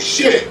 oh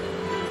shit.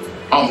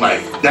 I'm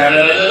like, da.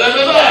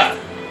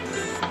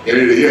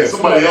 Yeah,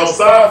 somebody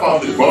outside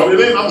found it, brought it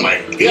in. I'm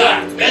like,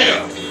 god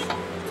damn.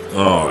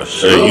 Oh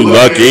shit, you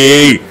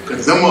lucky.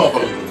 Cause them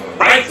motherfuckers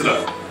right to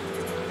the.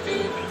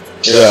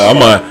 Yeah, I'm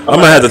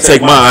gonna have to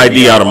take my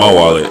ID out of my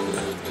wallet.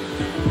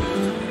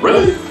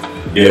 Really?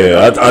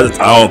 Yeah, I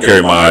don't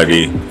carry my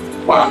ID.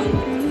 Why?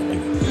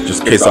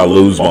 Just in case I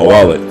lose my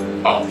wallet.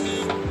 Oh.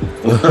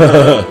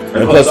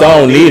 And plus, I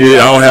don't need it.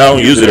 I don't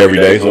use it every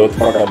day, so what the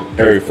fuck I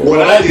carry for?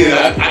 What I did,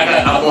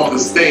 I bought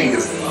this thing,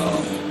 it's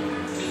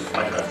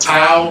like a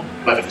towel,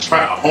 like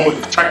a home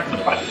with a tractor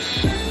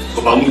device.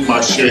 So if I lose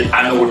my shit,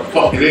 I know where the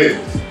fuck it is.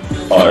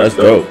 Oh, that's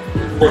dope.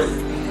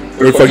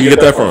 Where the fuck you get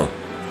that from?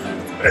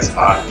 That's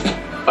hot.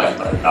 Like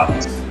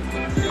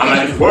 $30. I'm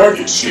not even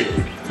working shit.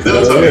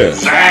 They'll tell me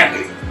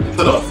exactly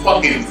to the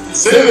fucking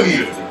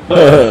centimeter.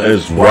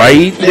 It's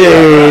right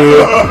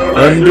there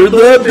under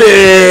the bed.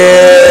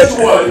 Guess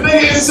what?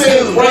 Nigga, it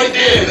says right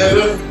there,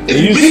 nigga.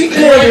 You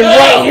standing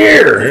right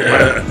here.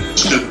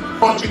 Just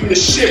punching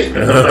this shit.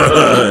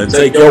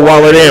 Take your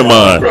wallet and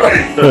mine.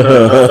 Right.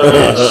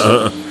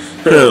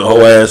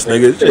 Whole ass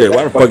nigga. Shit,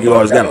 why the fuck you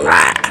always gotta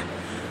lie?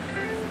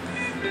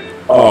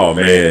 Oh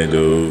man,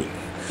 dude.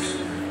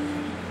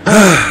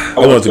 I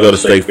wanted to go to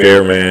State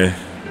Fair, man.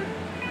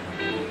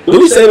 Did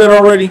we say that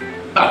already?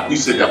 Nah, we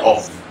said that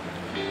off.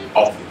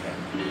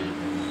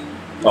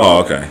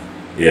 Oh, okay.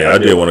 Yeah, I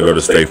did want to go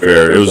to State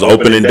Fair. It was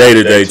opening day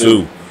today,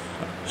 too.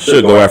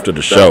 Should go after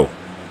the show.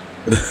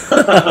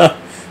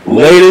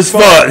 Late as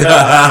fuck.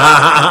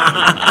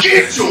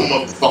 Get your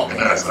motherfucking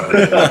ass out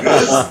of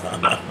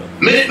here.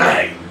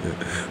 Midnight.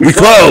 We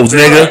closed,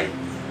 nigga.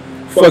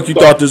 Fuck you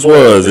thought this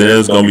was? And it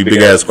was going to be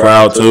big ass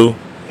crowd, too.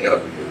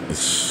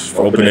 It's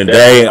opening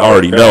day. I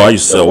already know. I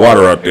used to sell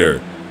water out there.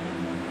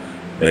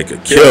 Make a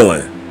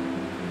killing.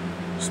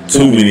 There's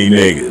too many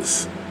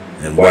niggas.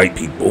 And white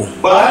people.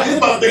 But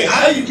here's my thing.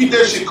 How do you keep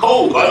that shit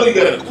cold? I know you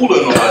got a cooler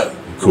in the life.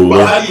 Cooler.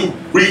 But how do you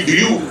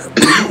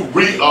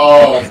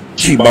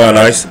keep mine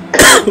ice.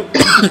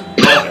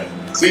 Okay.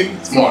 See?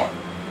 Smart.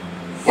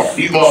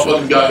 These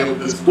motherfuckers got here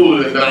with this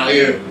cooler that's down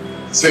here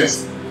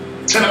since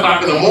 10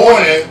 o'clock in the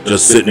morning.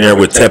 Just sitting there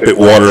with tepid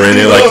water in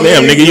it. Like,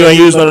 damn, nigga, you ain't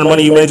used none of the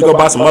money you made to go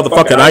buy some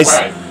motherfucking ice.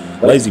 Right.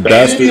 Lazy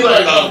bastard. It'd be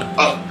like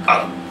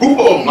a group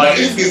of them. Like,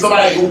 it'd be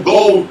somebody who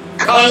go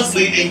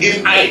constantly and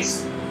get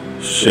ice.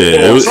 Shit,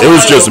 it was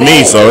just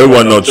me, so it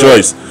wasn't no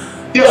choice.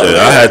 Shit,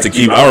 I had to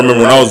keep. I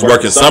remember when I was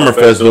working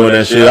Summerfest doing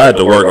that shit. I had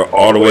to work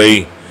all the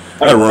way.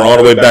 I had to run all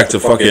the way back to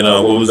fucking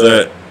what was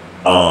that?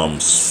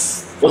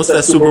 What's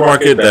that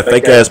supermarket? That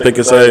fake ass Pick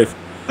and Save?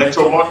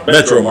 Metro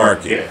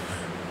Market.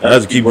 I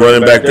had to keep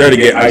running back there to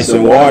get ice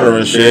and water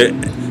and shit.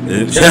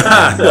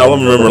 I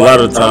remember a lot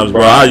of the times,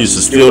 bro. I used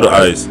to steal the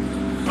ice.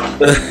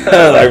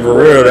 Like for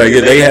real,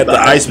 they had the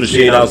ice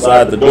machine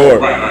outside the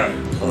door.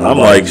 I'm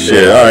like,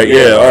 shit. All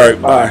right,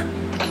 bye.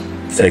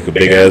 Take a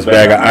big ass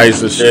bag of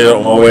ice and shit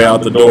on my way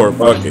out the door.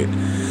 Fuck it.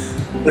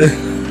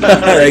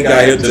 They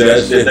got hit to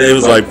that shit. They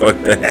was like, fuck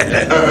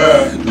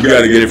that. You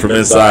gotta get it from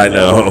inside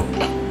now.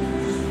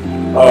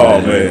 Oh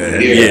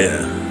man,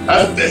 yeah.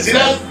 See,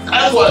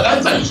 that's what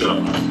that type of shit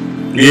about.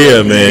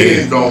 Yeah, man.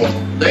 Kids don't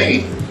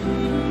think.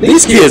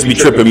 These kids be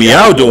tripping me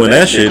out doing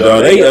that shit,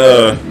 dog. They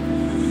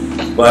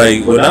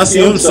like when I see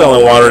them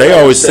selling water, they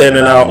always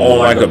sending out on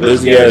like a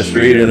busy ass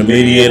street in the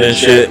median and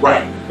shit.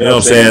 Right. You know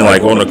what I'm saying?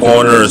 Like on the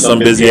corner or some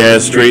busy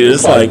ass street.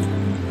 It's like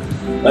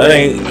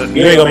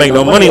you ain't gonna make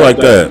no money like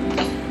that.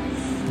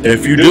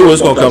 If you do,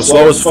 it's gonna come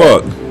slow as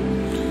fuck.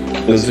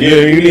 Cause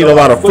you need a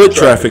lot of foot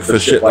traffic for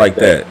shit like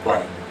that.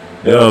 Right.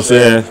 You know what I'm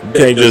saying? You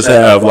can't just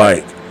have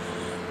like,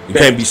 you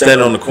can't be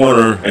standing on the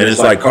corner and it's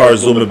like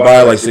cars zooming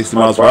by like 60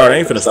 miles per hour. They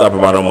ain't finna stop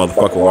about no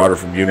motherfucking water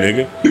from you,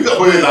 nigga. Because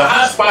when the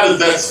hot spot is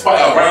that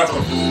spot around the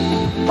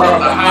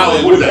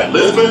highway, what is that,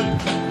 Lisbon?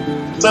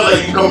 It's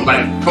like you come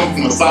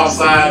from the south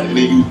side and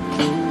then you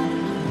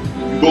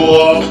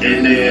go up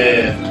and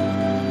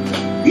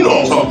then, you know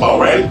what I'm talking about,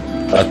 right?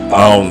 I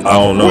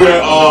don't know.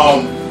 Where,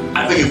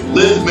 I think it's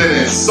Lisbon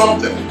and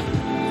something.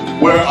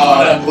 Where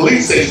that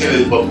police station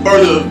is, but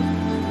further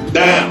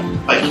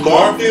down, like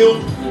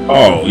Garfield.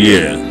 Oh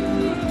yeah.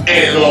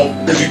 And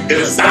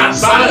it's not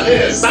sign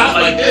there, it's not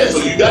like that, so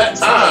you got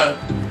time.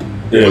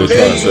 Yeah, but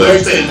then you like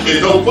say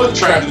there's no foot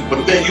traffic,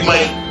 but then you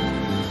might.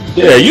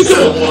 Yeah, you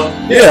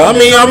can. Yeah, I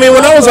mean,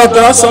 when I was out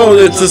there, I saw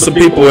it to some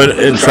people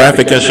in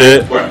traffic and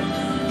shit,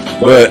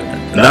 but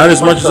not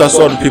as much as I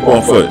saw the people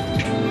on foot.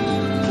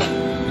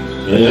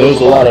 And there was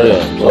a lot of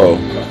them, so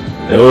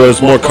there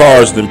was more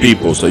cars than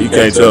people, so you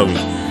can't tell me.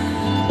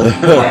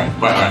 Right.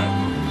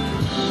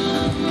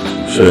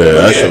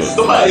 Shit,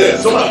 somebody,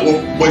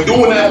 when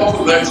doing that,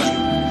 actually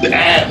to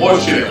add more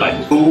shit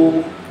like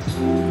food.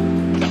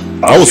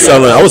 I was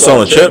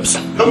selling chips.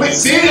 Come and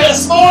see that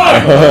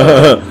smart.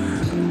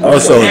 I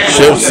was selling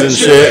chips and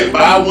shit.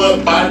 Buy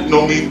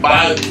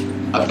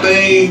a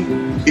thing,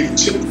 get the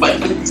chips like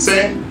 50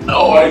 cents.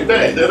 Oh, right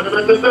there.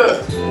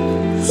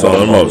 Selling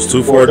them most,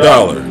 2 for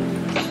 $1.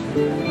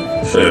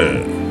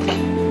 Shit.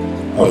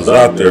 I was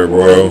out there,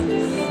 bro.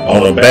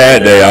 On a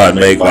bad day, I'd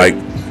make like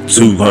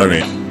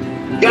 200.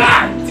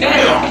 God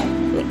damn.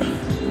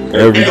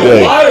 Every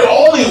day. Water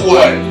only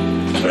what?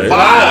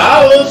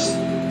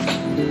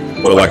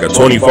 $5? But like a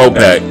 24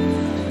 pack.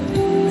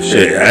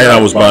 Shit, and I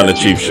was buying the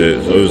cheap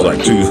shit, so it was like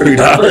 $2-3.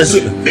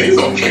 Niggas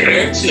don't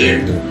care that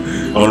shit.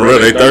 On the real,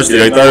 they thirsty.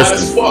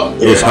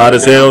 It was hot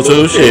as hell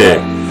too. Shit.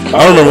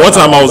 I remember one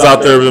time I was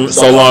out there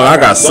so long, I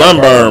got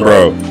sunburned,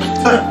 bro.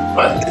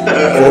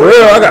 For real,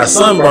 I got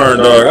sunburn,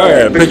 dog. I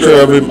got a picture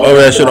of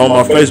that shit on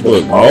my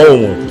Facebook, my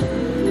old one.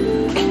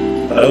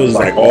 It was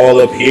like all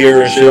up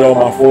here and shit on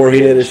my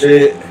forehead and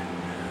shit.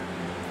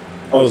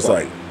 I was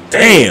like,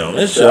 damn,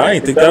 this shit, I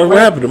ain't think that would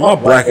happen to my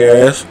black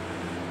ass.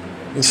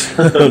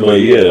 But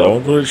yeah,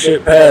 don't put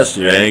shit past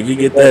you, man. You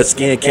get that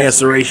skin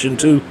canceration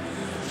too.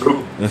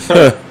 True.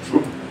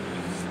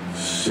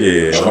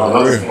 Shit.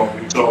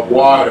 Talk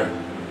water.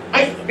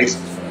 I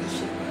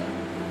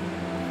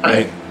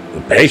ain't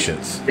the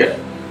patience. Yeah.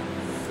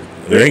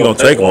 It ain't gonna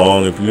take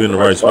long if you're in the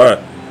right spot.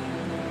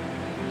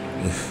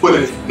 But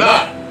it's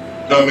not.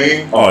 You know what I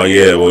mean? Oh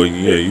yeah, well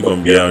yeah, you're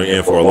gonna be out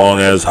in for a long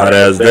ass, hot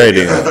ass day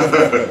then.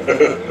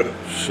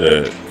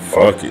 Shit,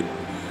 fuck it.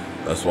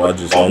 That's why I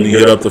just only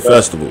hit up the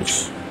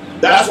festivals.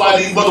 That's why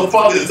these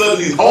motherfuckers,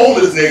 these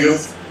homeless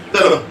niggas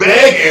that are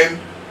begging,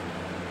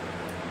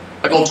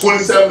 like on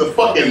 27th the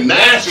fucking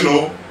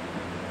National.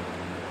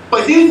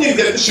 But these niggas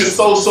got this shit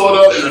so sort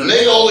of, and a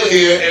nigga over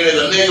here and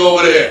there's a nigga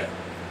over there.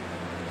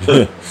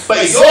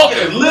 Like y'all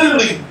can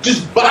literally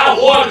just buy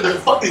water at the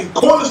fucking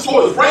corner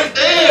store is right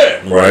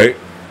there. Right.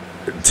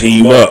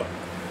 Team up.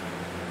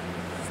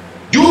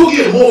 You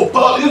get more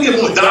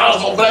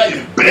dollars off that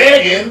than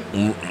begging.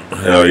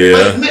 Hell yeah.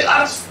 Like,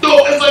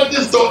 it's like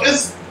this though.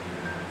 It's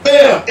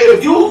fam,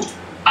 if you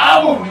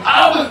I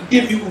would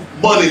give you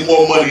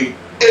more money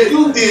if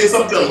you did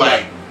something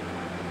like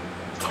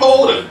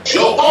told a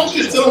joke. Why don't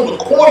you just sit on the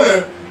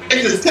corner and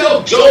just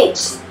tell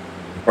jokes?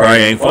 Probably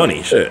ain't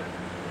funny, shit.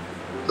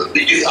 Are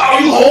you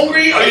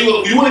hungry?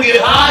 You want to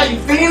get high? You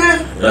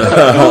feeling?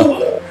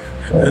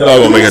 I'm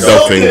gonna make a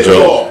dope fiend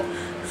joke.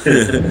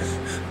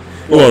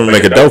 You want to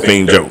make a dope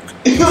fiend joke?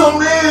 You know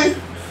what I mean?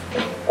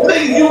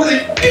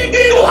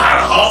 They know how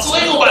to hustle.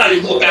 Ain't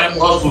nobody look at them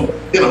hustle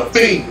in a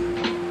fiend.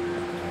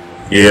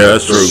 Yeah,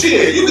 that's true.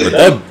 Shit,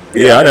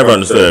 I never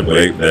understood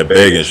that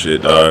begging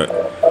shit, dog.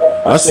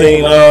 I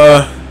seen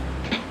that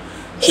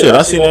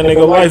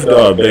nigga Life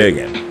Dog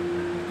begging.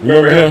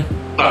 Remember him?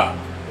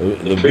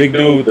 The big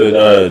dude,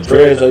 the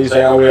dreads that used to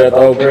hang out with at the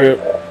old crib.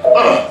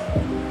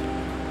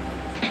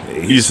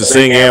 He used to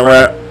sing and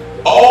rap.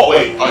 Oh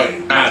wait,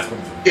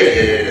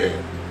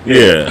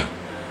 yeah.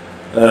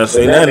 I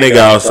seen that nigga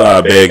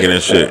outside begging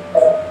and shit.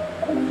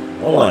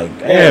 I'm like,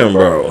 damn,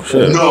 bro.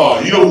 Shit. No,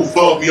 you know who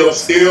fucked me up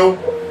still?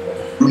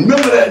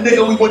 Remember that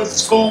nigga we went to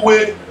school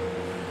with?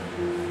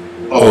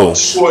 Oh,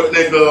 short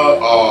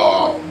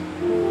nigga.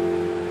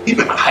 He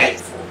been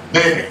hyped for a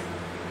minute.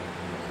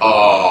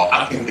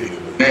 I can't think of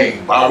his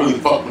name, but I really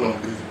fucked with him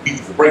because he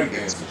beat the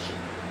breakdance and shit.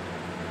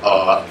 I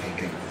can't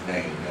think of his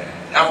name, man.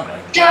 I'm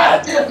like,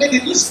 God damn,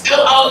 nigga, you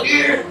still out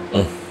here?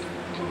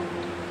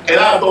 And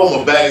I throw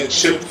him a bag of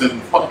chips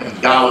and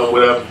fucking dollar or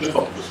whatever, just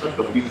off the strength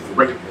of beat the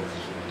breakdance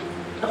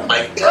shit. I'm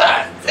like,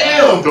 God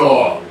damn,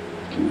 dog.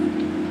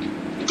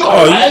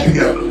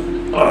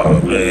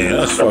 Oh man,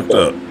 that's fucked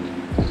up.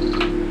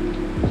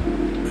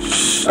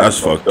 That's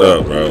fucked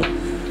up, bro.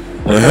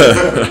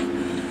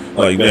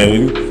 Like,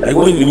 man,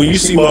 when you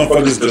see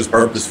motherfuckers just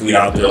purposefully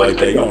out there like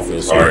that, you don't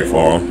feel sorry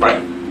for them.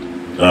 Right. You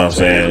know what I'm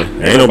saying?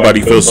 Ain't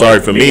nobody feel sorry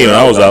for me when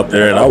I was out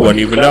there, and I wasn't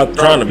even out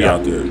trying to be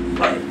out there.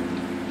 Right.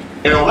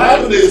 And what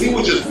happened is he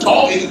was just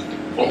talking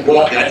from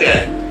walking at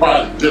that,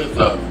 probably just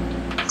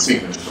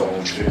seen the show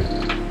and shit.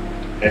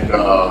 And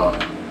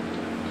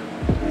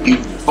he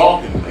was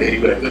talking, and he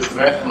was like, listen,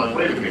 man, I'm like,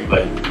 wait a minute,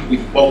 like, we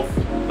both,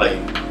 like,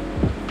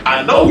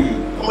 I know you.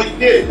 I'm like,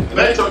 yeah, and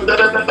I told you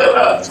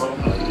da-da-da-da-da. So I'm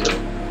like,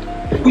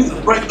 yeah. We used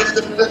to break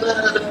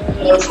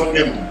da-da-da-da-da-da. So I'm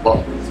giving him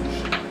bumpers and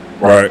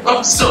shit. Right.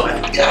 I'm still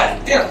like,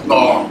 God damn,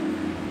 dog.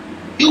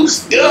 You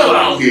still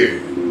out here.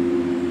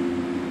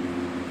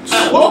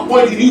 At what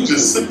point do you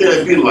just sit there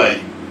and be like,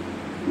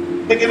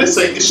 nigga, this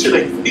shit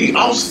ain't me.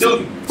 I'm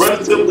still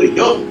relatively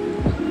young.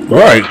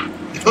 Right.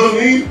 You know what I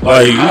mean?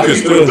 Like, you can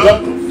still,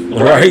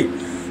 right?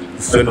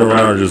 Sitting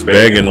around just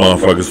begging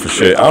motherfuckers for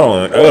shit. I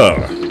don't,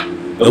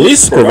 at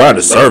least provide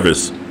a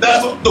service.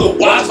 That's what,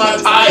 why's my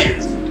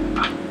tires?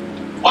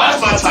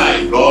 Why's my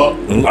tires, dog?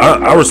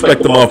 I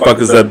respect the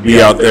motherfuckers that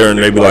be out there and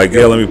they be like,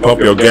 yeah, let me pump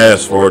your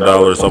gas for $1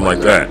 or something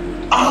like that.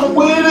 I'm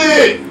with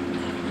it.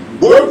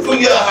 Work for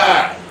your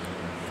high.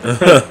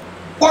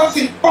 Work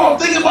for, bro,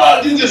 think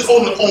about it. You just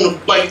on the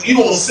like, you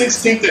on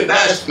 16th and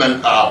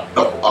National,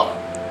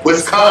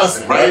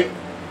 Wisconsin, right?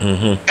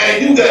 Mm-hmm.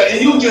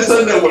 And you just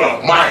sitting there with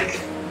a mic.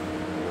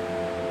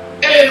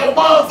 And the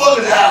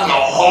motherfucker's having a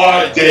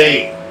hard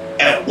day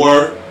at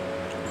work,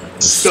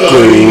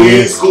 studying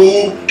in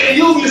school, and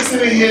you just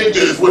sitting here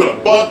just with a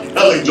buck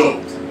telling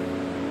jokes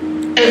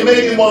and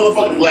making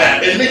motherfuckers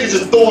laugh, and niggas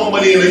just throwing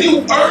money in, and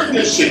you earn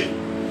this shit.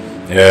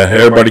 Yeah,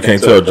 everybody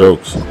can't tell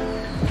jokes.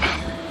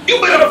 You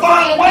better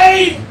find a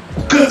way,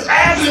 cause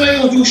acting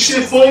ain't gonna do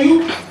shit for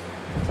you.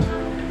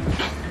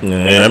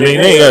 Yeah, I mean,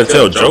 they ain't gotta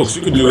tell jokes.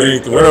 You can do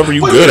anything, whatever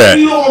you good at.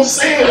 You know what I'm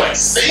saying? Like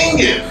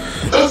singing.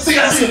 Let's see,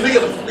 I see a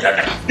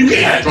nigga. You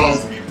can't have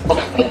drums to be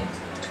fucking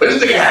homeless. But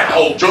this nigga had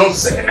whole drums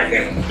saying, I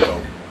can't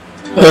go.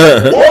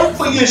 Work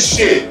for your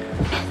shit.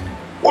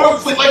 Work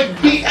for,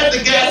 like, be at the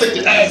gas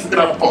station, ask to get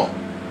out the pump.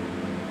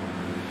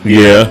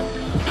 Yeah.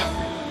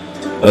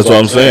 That's what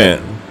I'm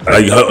saying.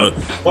 Like,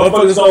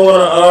 motherfuckers don't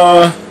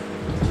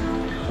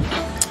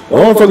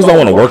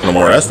want to work no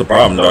more. That's the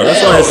problem, dog.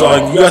 That's why it's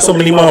like you got so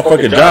many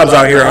motherfucking jobs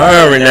out here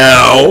hiring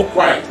now.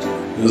 Right.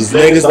 These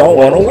niggas don't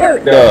want to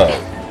work, dog.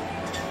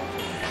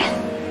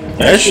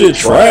 That shit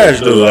trash,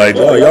 dude. Like,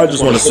 dog, y'all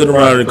just want to sit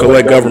around and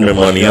collect government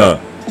money, huh?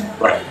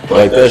 Right.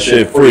 Like, that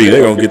shit free.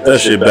 They gonna get that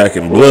shit back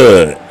in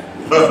blood.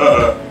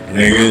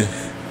 Nigga.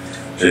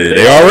 Shit,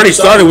 they already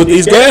started with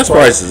these gas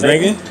prices,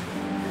 nigga.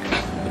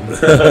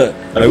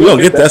 Like, we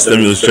gonna get that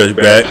stimulus check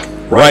back.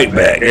 Right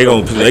back. They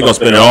gonna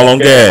spend it all on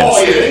gas.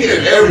 Oh, yeah, they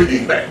get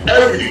everything back.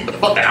 Everything. The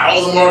fucking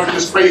housing market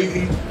is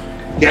crazy.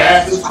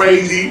 Gas is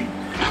crazy.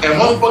 And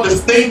motherfuckers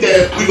think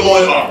that we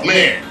going, oh,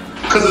 man,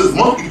 because it's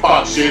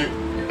monkeypox shit,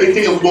 they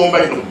think we're going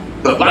back to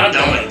the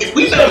lockdown. Like,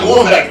 we never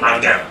going back to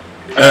lockdown.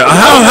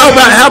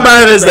 How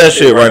bad is that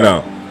shit right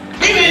now?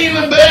 It ain't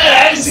even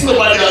bad. I ain't seen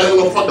nobody out here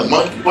with no fucking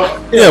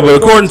monkeypox. Yeah, but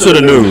according to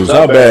the news,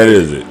 how bad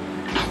is it?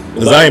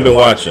 Because I ain't been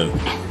watching.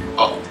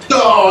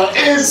 No,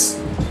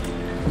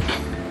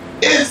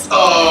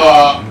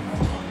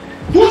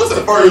 what's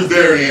the first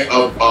variant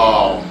of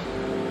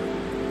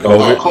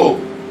COVID? COVID?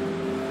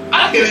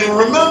 I can't even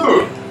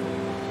remember.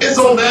 It's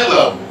on that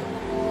level.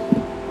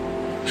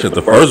 Shit,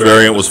 the first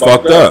variant was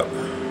fucked up.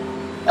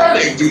 That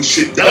ain't do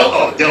shit.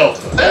 Delta.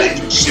 That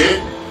ain't do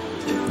shit.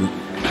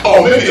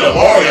 Oh, maybe the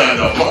Marion.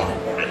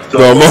 The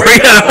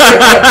Marion.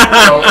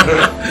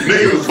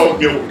 Niggas was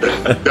fucking with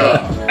the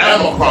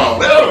Omicron.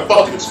 Whatever the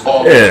fuck it's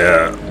called.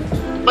 Yeah.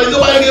 Like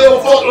nobody give a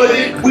fuck.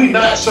 Like we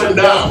not shutting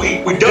down.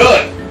 We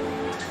done.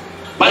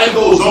 Life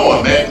goes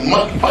on, man. The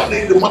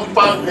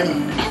monkeypox can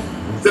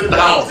sit the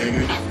house,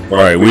 nigga.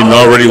 Right, we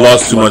already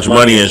lost too much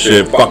money and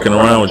shit fucking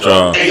around with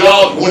y'all. And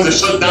y'all, when the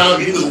shutdown,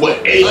 he was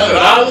what,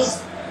 $800?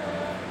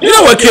 You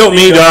know what killed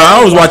me, dog?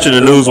 I was watching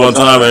the news one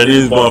time and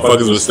these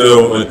motherfuckers were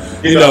still,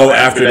 you know,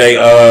 after they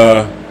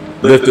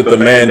lifted the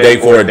mandate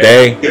for a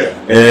day and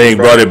then they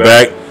brought it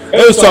back.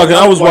 It was talking.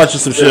 I was watching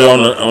some shit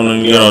on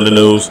the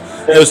news.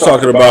 It was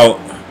talking about,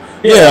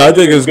 yeah, I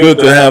think it's good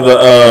to have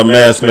a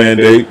mask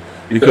mandate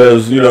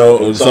because, you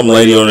know, some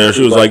lady on there,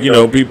 she was like, you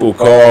know, people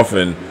cough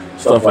and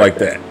stuff like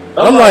that.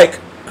 I'm like,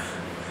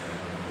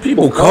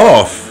 people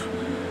cough?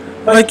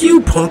 Like,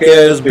 you punk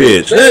ass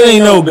bitch. That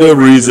ain't no good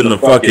reason to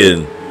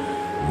fucking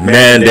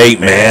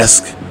mandate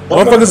mask.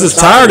 Motherfuckers is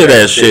tired of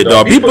that shit,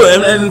 dog. People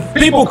and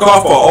people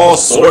cough for all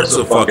sorts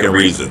of fucking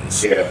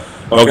reasons. Yeah.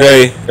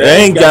 Okay?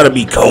 They ain't gotta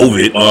be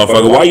COVID,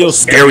 motherfucker. Why your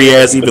scary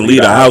ass even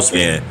leave the house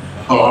then?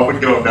 Oh, I'm gonna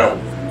give them that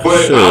one.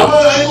 But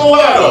I ain't gonna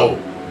lie though.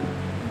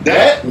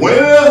 That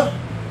winter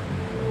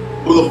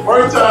was the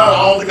first time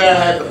I don't think I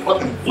had the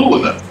fucking flu or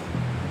nothing.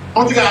 I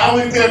don't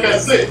even think I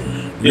got sick.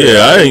 Yeah,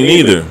 I ain't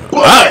either.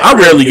 I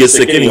rarely get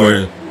sick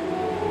anywhere.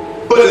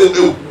 But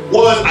it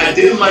was, I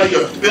didn't like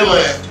the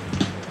feeling.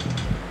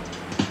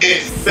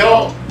 It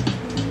felt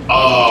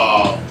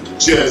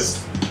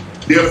just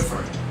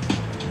different.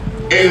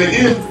 And it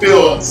didn't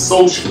feel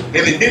social. And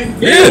it didn't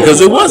feel... Yeah, because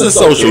it wasn't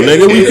social,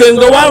 nigga. We couldn't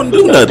go out and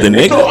do nothing,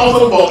 nigga. So I'm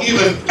talking about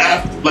even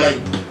after, like,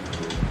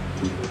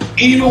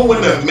 even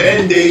when the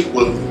mandate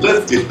was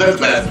lifted,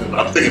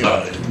 I'm thinking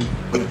about it,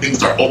 when things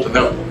start opening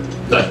up,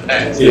 like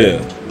that. Yeah.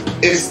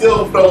 It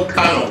still felt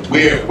kind of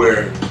weird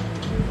where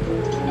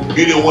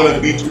you didn't want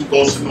to be too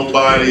close to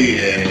nobody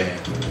and...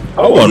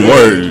 I wasn't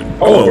worried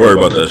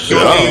about that shit. You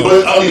know what I mean?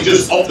 But I mean,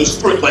 just off the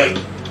script, like,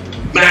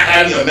 not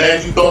having a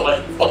mask, you felt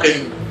like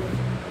fucking...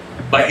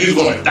 Like he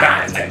was gonna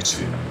die type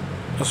shit.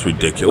 That's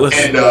ridiculous.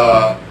 And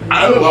I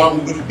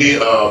remember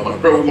my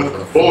friend went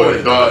to Florida,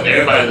 and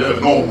everybody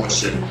lived normal and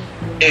shit.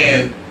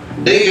 And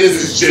niggas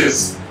is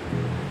just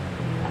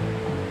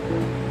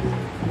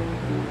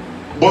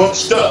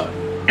bunched up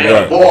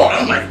at a bar.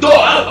 I'm like, dog,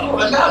 I don't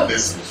know now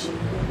this shit.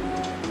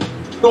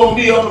 Don't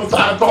be on the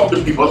time talking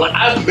to people. Like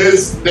I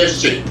miss that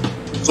shit.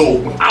 So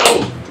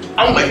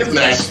I'm like, it's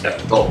nasty at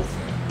the golf.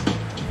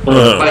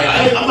 Like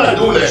I'm not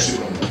doing that shit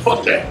no more.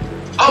 Fuck that.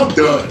 I'm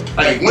done.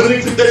 Like when they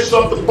took that shit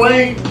off the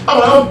plane,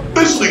 I'm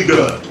officially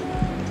done.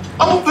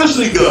 I'm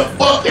officially done.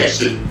 Fuck that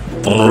shit.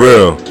 On the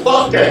real.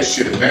 Fuck that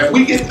shit, man.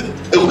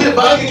 If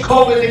I get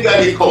COVID, they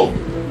gotta get COVID.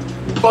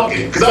 Fuck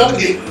it. Cause I'm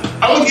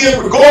gonna get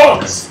it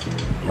regardless.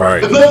 Right.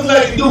 There's nothing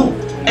I can do.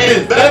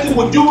 And back to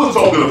what you were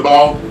talking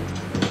about,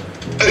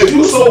 if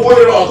you so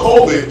worried about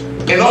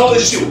COVID and all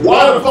this shit,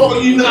 why the fuck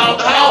are you even out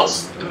the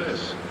house?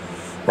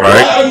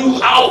 Right. Why are you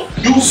out?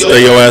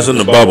 Stay your ass in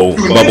the bubble,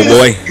 bubble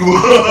boy.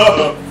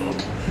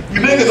 You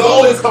niggas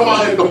always come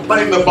out here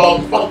complaining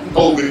about fucking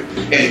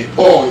COVID and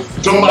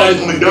somebody's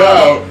gonna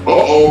die.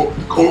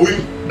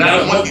 COVID. Now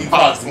the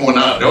monkeypox going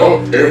out.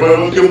 Everybody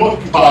gonna get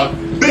monkeypox.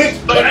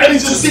 Bitch, like I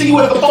didn't just see you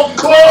at the fucking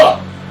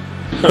club.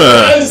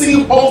 I didn't see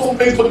you post on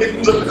Facebook that you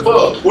was at the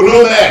club with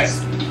no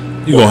mask.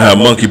 You gonna have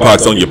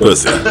monkeypox on your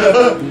pussy.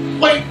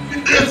 like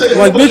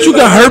bitch, you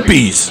got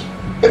herpes.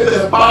 It's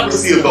the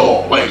hypocrisy of it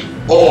all. Like,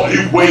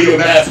 you wear your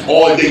mask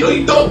all day. No,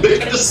 you don't, bitch.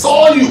 I just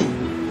saw you.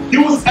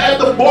 You was at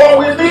the bar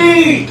with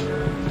me.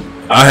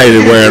 I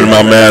hated wearing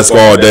my mask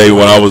all day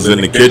when I was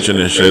in the kitchen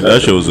and shit.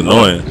 That shit was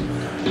annoying.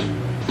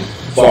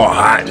 It's all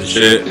hot and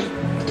shit.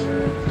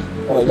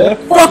 Like that.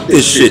 Fuck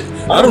this shit.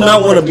 I do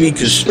not want to be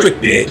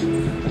constricted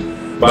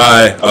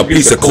by a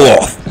piece of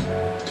cloth.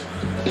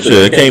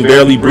 Shit, I can't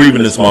barely breathe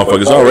in this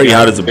motherfucker. It's already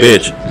hot as a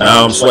bitch.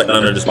 Now I'm sweating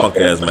under this punk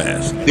ass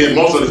mask. Yeah,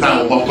 most of the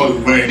time when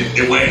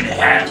motherfuckers wearing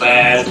half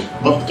ass,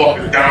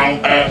 motherfucking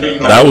down ass.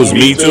 That was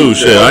me too.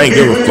 Shit, I ain't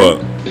give a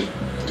fuck.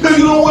 Cause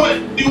you don't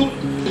want to.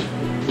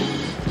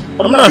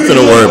 I'm not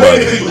finna worry about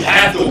it. You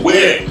have to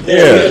wear it.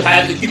 Yeah. You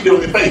have to keep it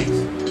on your face.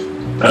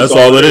 That's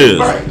all it is.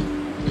 Right.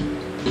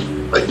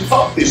 Like,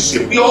 fuck this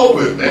shit. We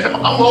over it, man.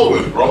 I'm over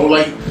it, bro.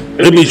 Like,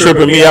 it be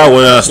tripping me out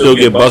when I still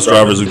get bus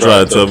drivers who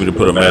try to tell me to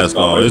put a mask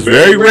on. It's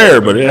very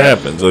rare, but it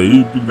happens. So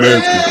you be very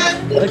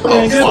like,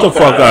 man, get the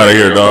fuck out of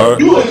here,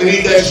 dog. You don't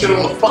need that shit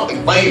on the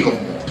fucking plane no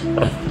more.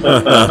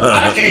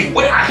 I can't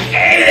wait. I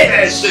hated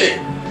that shit.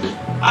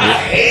 I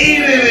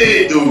hated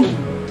it, dude.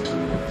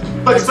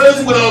 Like,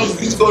 especially when I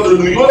used to go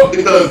to New York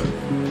because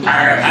I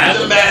had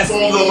the mask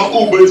on the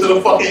Uber to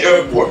the fucking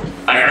airport.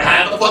 I gotta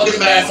have the fucking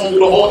mask on to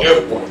the whole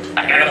airport.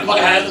 I gotta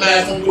fucking have the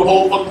mask on to the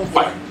whole fucking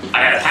flight.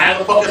 I gotta have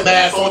the fucking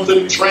mask on to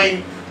the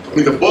train.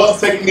 The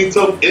bus taking me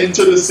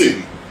into the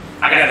city.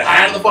 I gotta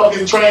have the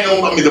fucking train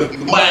on. The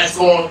mask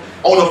on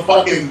the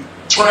fucking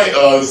train,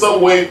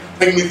 subway,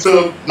 taking me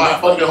to my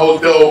fucking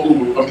hotel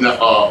Uber.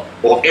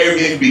 Or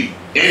Airbnb.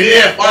 And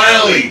then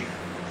finally,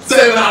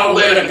 7 hours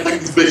later, I can take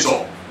this bitch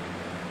off.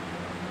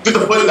 Just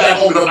to put it back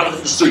on out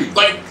of the street.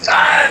 Like,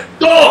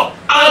 dog,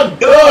 I'm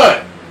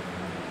done.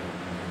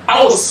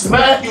 I will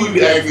smack you if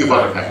you ask me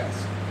about a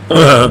mask.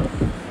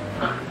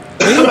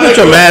 Can you put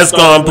your mask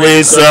on,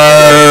 please,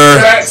 sir?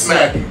 Back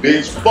smack you,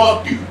 bitch.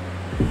 Fuck you.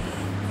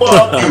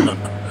 Fuck you.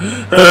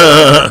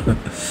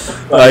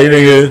 Alright,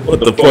 nigga, what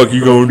the fuck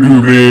you gonna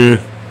do, man?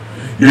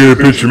 You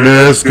gotta put your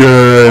mask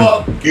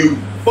on. Fuck you.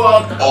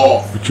 Fuck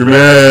off. Put your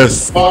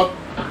mask. Fuck.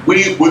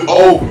 We're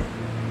over.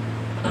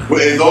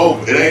 It's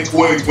over. It ain't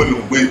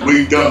 2020.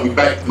 We done. We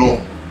back to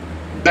normal.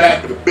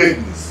 Back to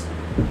business.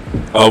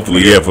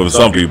 Hopefully, yeah, for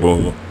some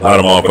people, a lot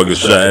of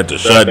motherfuckers had to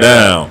shut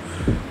down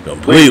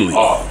completely.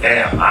 Oh,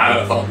 damn. I had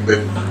a fucking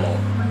business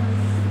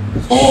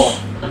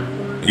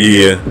on.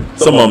 Yeah,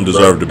 some of them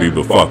deserve to be,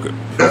 but fuck it.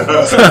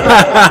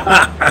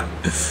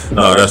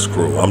 No, that's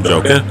cruel. I'm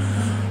joking.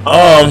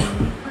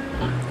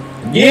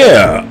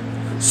 Yeah.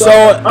 So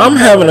I'm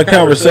having a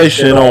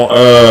conversation on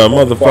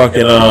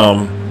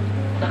motherfucking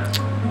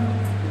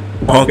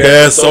punk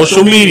ass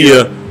social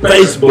media,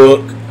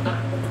 Facebook,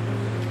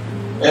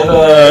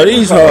 and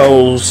these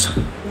hoes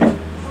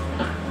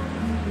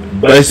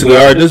basically,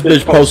 alright, this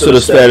bitch posted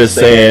a status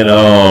saying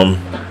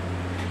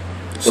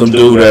some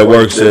dude that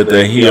works at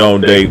that he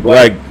don't date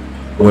black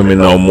women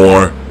no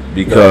more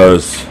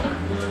because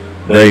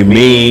they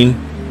mean,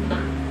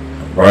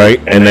 right,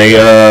 and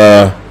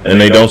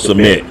they don't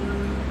submit.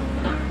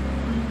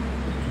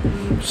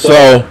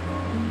 So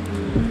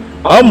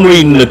I'm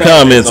reading the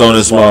comments on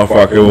this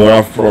motherfucker when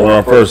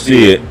I first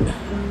see it,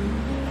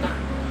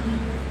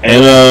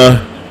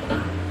 and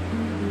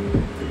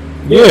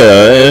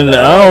yeah, and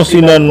I don't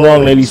see nothing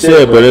wrong that he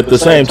said, but at the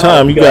same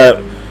time, you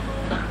got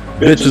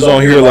bitches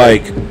on here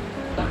like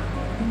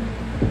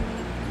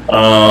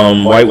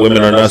white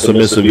women are not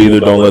submissive either.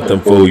 Don't let them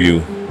fool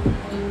you.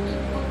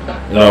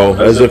 No,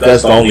 as if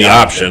that's the only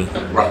option. You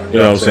know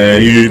what I'm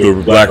saying? You either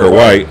black or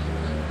white.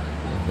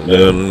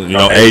 Then, you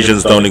know,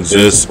 Asians don't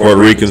exist. Puerto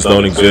Ricans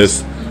don't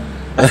exist.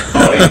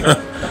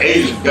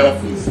 Asians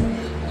definitely.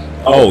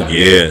 Oh,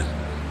 yeah.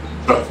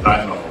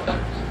 I know.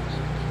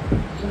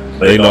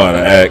 They know how to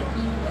act.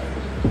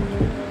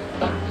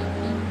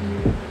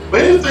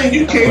 But anything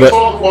you can't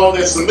talk about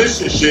that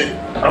submission shit,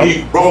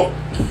 he broke.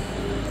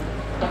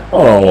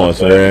 Hold on one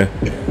second.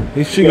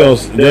 She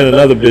goes. Then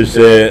another bitch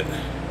said,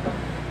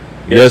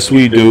 "Yes,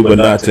 we do, but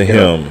not to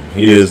him.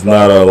 He is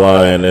not a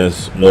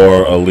lioness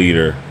nor a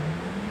leader."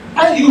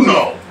 How do you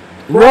know?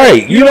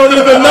 Right. You don't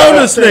even know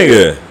this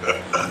nigga.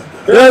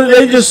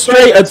 They just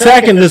straight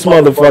attacking this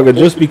motherfucker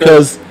just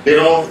because they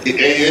don't.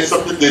 It's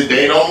something that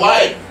they don't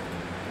like.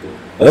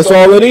 That's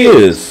all it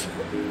is.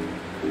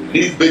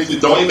 These bitches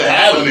don't even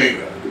have a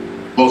nigga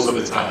most of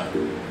the time.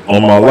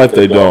 On my life,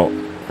 they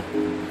don't.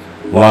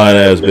 Lying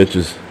ass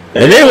bitches.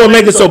 And then what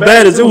make it so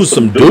bad is there was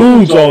some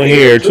dudes on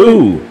here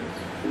too.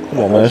 Come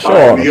on, man,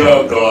 show me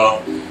up,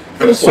 dog.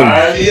 There's some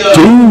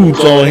dudes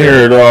on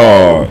here,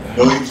 dog.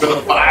 No, he's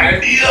gonna fire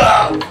me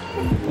up.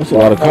 There's a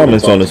lot of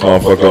comments on this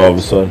motherfucker all of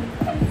a sudden.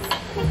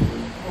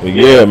 But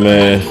yeah,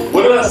 man.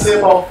 What did I say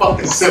about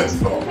fucking Sims,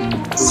 though?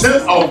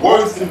 Sims are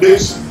worse than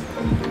bitches.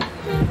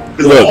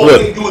 Because all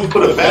they do is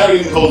put a battery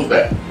in these hoes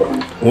back.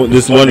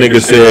 This one nigga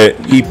said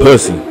he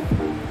pussy.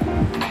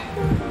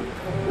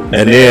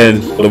 And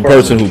then the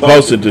person who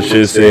posted the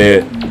shit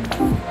said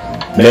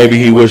maybe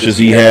he wishes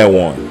he had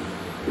one.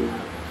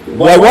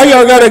 Like, why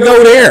y'all gotta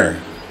go there?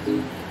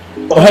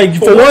 Like,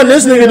 for one,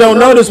 this nigga don't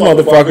know this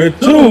motherfucker.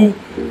 Two,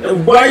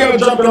 why y'all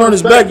jumping on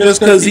his back just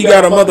because he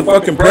got a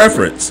motherfucking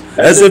preference?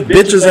 As if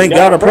bitches ain't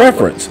got a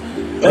preference.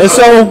 And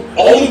so,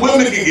 only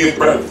women can get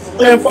preference.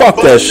 Man, fuck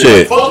that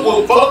shit. Fuck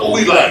what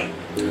we like.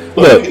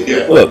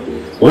 Look.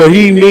 What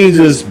he means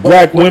is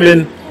black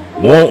women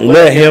won't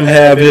let him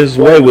have his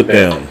way with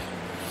them.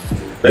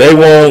 They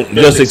won't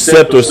just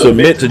accept or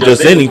submit to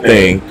just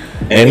anything,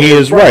 and he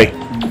is right.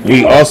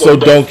 We also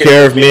don't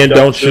care if men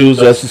don't choose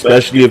us,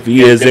 especially if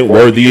he isn't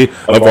worthy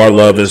of our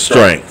love and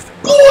strength.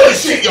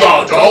 Bullshit,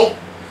 y'all don't.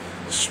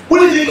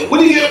 Where do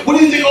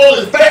you think all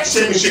this fat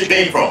shaming shit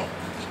came from?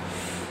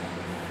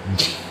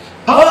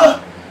 Huh?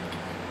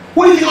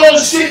 Where do you think all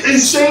this shit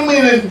and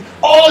shaming and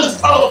all this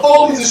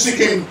phobies and shit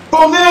came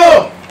from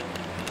them?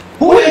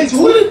 Who you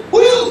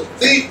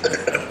see?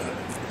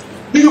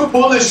 You can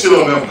pull this shit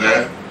on them,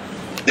 man.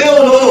 They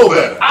don't know no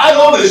better. I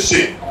know this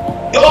shit.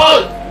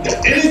 Y'all,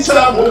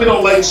 anytime women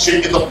don't like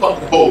shit, it's a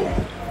fucking phobia.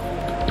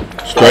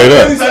 Straight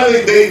up. Anytime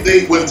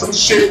they when some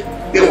shit,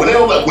 yeah, when they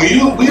don't like,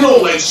 we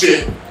don't like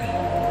shit,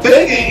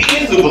 they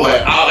get easily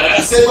like, like I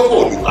said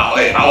before,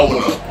 I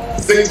want a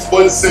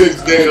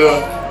 6'6" nigga,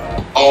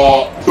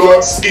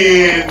 dark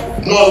skin,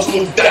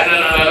 muscles,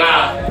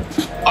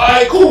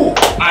 Alright, cool.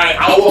 Alright,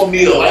 I want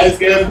me a light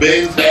skinned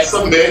bitch that's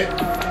a man,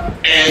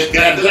 and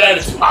got the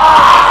attitude.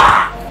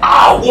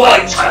 What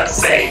are you trying to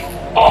say?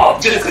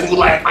 Just because you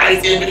like light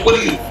skinned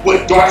bitch,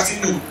 what dark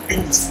skin,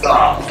 what's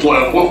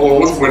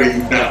the word they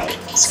use now?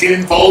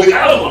 Skin phobic?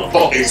 I don't know what the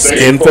fuck they say.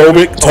 Skin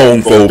phobic?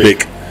 Tone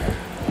phobic.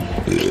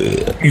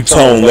 You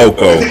tone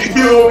loco. You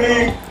know what I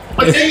mean?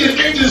 Like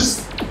they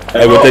just.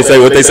 Hey, what they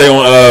say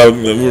on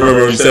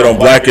remember you said on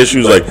Black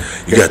Issues, like,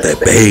 you got that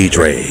beige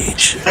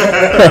rage.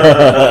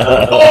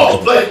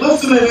 Like,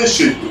 listen to this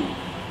shit, dude.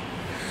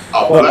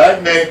 A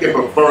black man can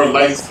prefer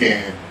light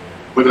skin,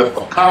 but if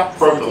a cop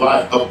prefers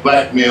a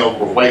black male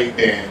over white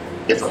man,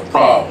 it's a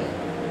problem.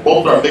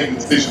 Both are making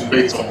decisions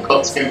based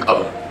on skin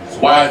color. So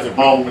why is it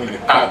wrong when the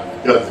cop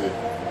does it?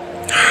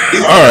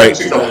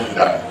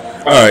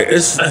 Alright,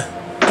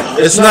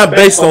 it's not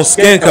based on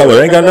skin color.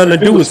 It ain't got nothing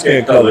to do with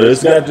skin color.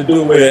 It's got to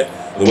do with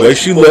the way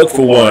she looked,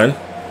 for one. You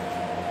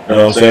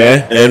know what I'm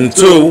saying? And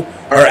two,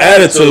 her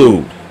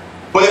attitude.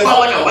 But if I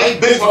like a light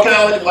bitch, why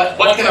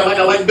can't I like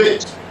a light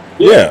bitch?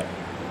 Yeah.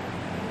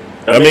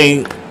 I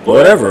mean,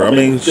 whatever. I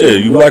mean,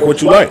 shit, you like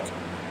what you like.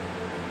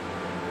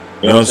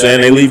 You know what I'm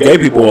saying? They leave gay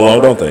people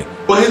alone, don't they?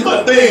 But here's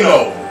my thing,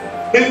 though.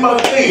 Here's my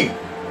thing.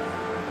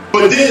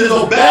 But then there's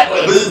no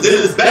backlash. But then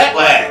there's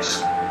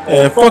backlash.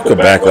 And fuck a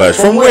backlash.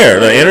 From where?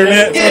 The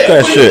internet? Yeah, fuck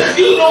that shit.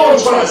 You know what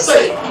I'm trying to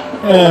say.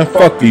 Man,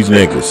 fuck these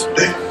niggas.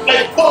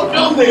 Like, fuck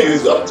them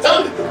niggas. I'm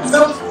telling you,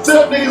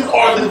 some niggas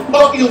are the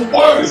fucking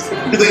worst.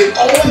 Because they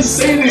only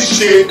say this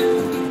shit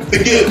to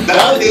get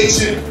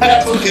validation,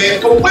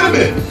 patriotism for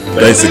women.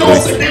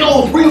 Basically. They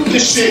don't agree with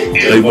this shit.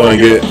 They want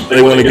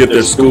to get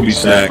their Scooby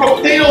snack. Bro,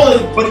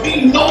 but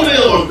they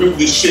don't agree with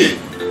this shit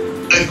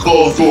in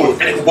closed doors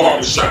at the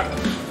barbershop.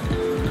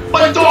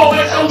 Like, dog,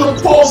 man, that was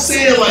a post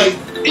saying, like,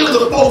 it was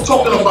a post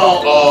talking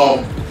about,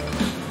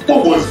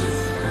 what was it?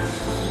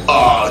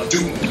 Do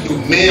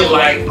men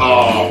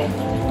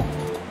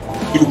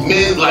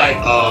like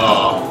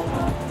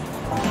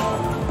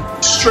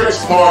stretch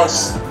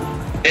marks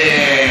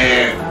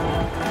and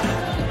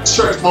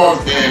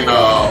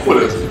what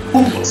is it?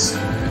 Fupas.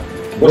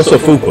 What's a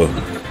fupa?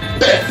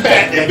 That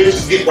fat that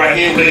bitches get right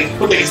here when they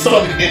put their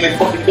stomach in their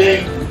fucking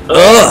thing.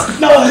 Ugh.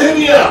 No, hear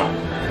me out.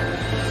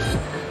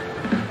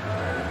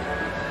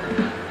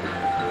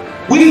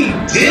 We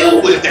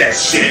deal with that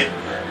shit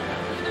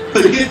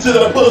to get to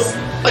the pussy.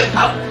 Like,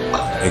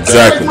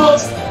 exactly.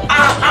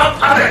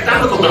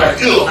 I'm looking like,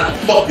 ew, how the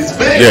fuck is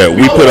big? Yeah,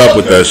 we put up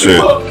with that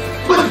shit.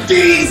 But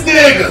these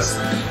niggas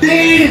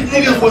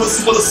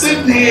was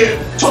sitting here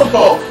talking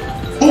about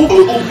we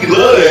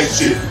love that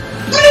shit.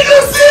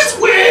 Niggas, since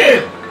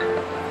when?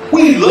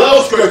 We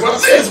love stretch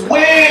marks. Since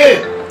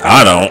when?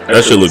 I don't.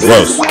 That shit look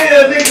gross. When,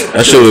 nigga?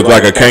 That shit look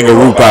like a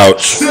kangaroo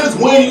pouch. Since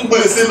when you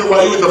been sitting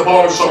around, you in the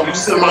barbershop, you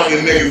sitting around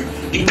your niggas,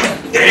 you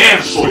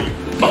damn sure you.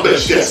 I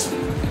bet you that's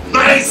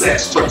nice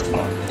ass stretch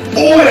mark.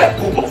 Boy, that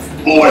food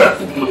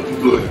looking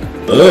good.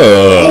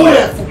 Boy,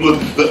 that food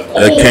looking good.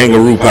 That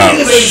kangaroo pouch.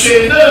 Niggas ain't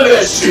saying none of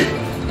that shit.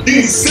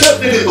 These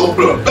simp niggas gonna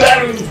put a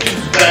battery in these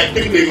bitches back,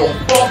 thinking they gonna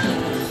fuck you.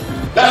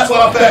 That's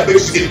why fat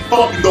bitches get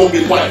fucked and don't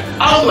get white.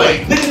 I'm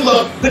like,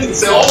 niggas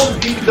say all these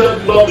people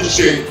doesn't love this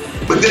shit,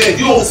 but then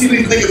you don't see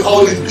these niggas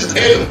holding these bitches'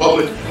 hands in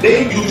public.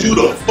 They use you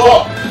to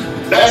fuck.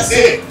 That's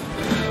it.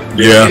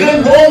 Yeah.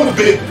 There's nothing wrong with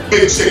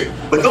big chick,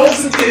 but don't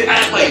sit there and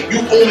act like you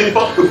only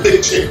fuck with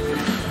big chick.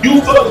 You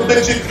fuck with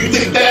big chick, you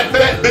think that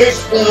fat bitch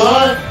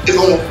online is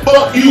gonna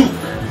fuck you.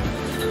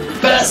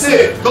 That's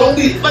it. Don't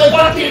be like,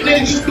 why can't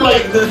niggas just be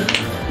like,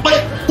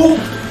 who,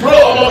 bro,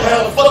 I'm gonna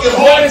have a fucking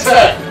heart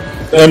attack.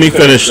 Let me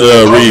finish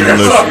reading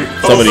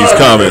some of these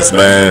comments,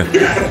 man.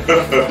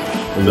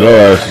 Your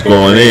ass is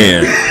going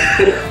in.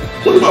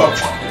 What about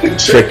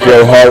check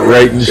your heart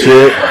rate and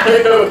shit?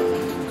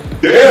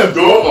 Damn,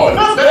 dog. Oh,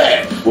 not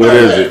bad. What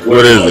is it?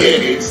 What is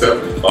it?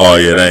 87. Oh,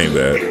 yeah, that ain't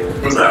bad.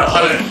 Was that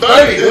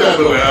 130?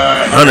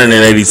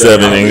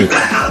 187. And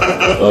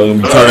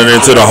turning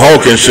into the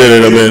Hulk and shit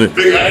in a minute.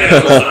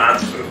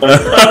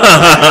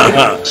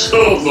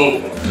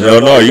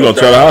 Hell no, you gonna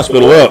tear the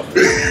hospital up.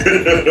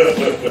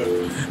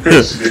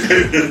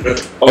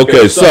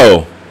 Okay,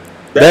 so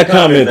that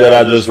comment that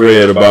I just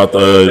read about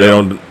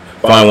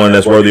find one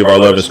that's worthy of our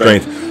love and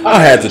strength. I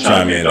had to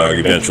chime in, dog,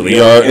 eventually. You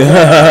know what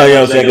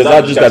I'm saying? Because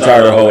I just got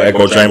tired of the whole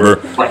echo chamber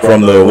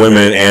from the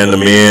women and the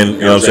men. You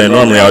know what I'm saying?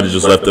 Normally, I would have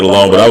just left it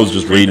alone, but I was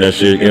just reading that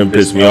shit. It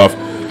pissed me off.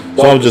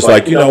 So I'm just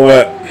like, you know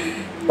what?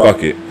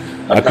 Fuck it.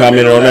 I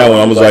commented on that one.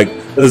 I was like,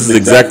 this is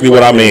exactly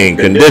what I mean.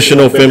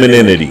 Conditional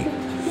femininity.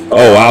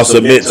 Oh, I'll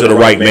submit to the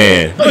right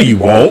man. No, you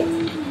won't.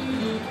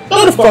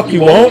 No, the fuck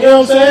you won't. You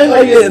know what I'm saying?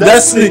 Like,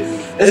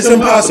 it's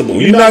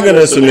impossible. You're not going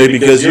to submit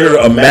because you're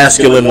a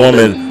masculine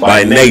woman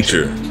by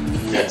nature.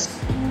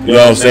 You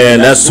know what I'm saying?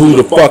 That's who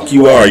the fuck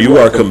you are. You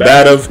are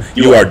combative.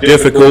 You are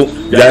difficult.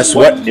 That's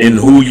what in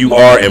who you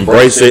are.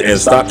 Embrace it and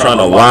stop trying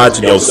to lie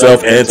to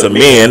yourself and to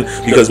men,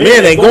 because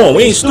men ain't going.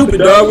 We ain't stupid,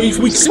 dog. We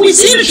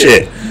see the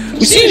shit.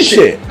 We see the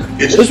shit.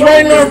 It's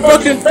right in our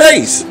fucking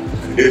face.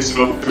 It's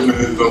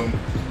feminism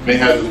may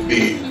have to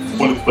be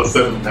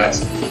 20%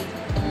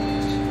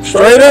 masculine.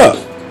 Straight up.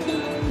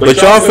 But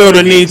y'all feel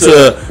the need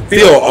to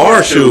fill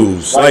our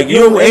shoes. Like,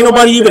 you ain't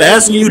nobody even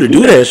asking you to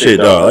do that shit,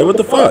 dog. Like, what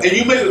the fuck? And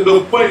you made a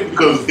good point,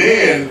 because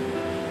then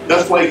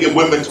that's why you get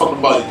women talking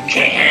about you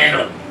can't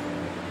handle.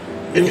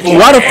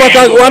 Why the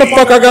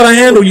fuck I gotta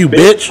handle you,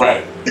 bitch?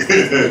 Right.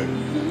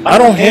 I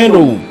don't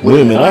handle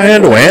women. I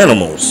handle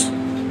animals.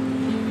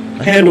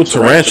 I handle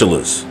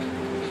tarantulas.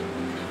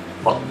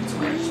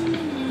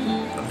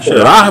 Shit,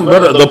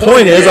 but the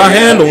point is, I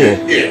handle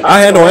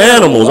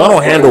animals. I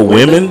don't handle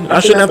women.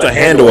 I shouldn't have to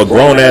handle a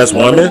grown ass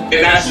woman.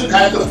 And I shouldn't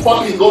have to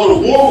fucking go to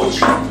war with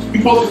you.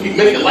 You're supposed to be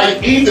making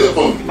life easier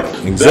for me.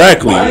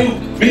 Exactly. Why are you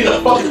being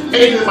a fucking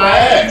pain in my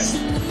ass?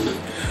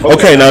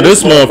 Okay, now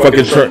this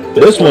motherfucking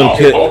this one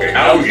kid. Okay,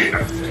 now we get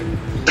it.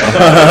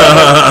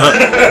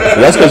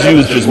 That's because you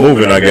was just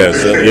moving, I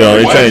guess. You know,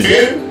 it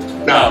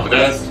changed. Nah, but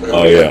that's.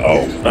 Oh yeah.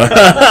 Oh.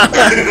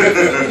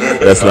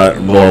 That's not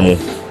normal.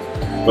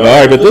 But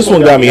all right, but this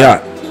one got me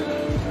hot.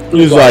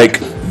 He's like,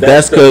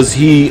 that's because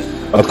he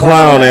a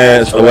clown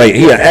ass. Wait,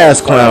 he an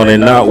ass clown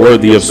and not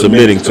worthy of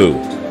submitting to.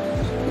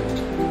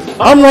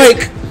 I'm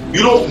like,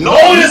 you don't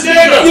know this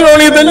nigga. You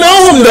don't even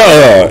know him,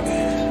 dog.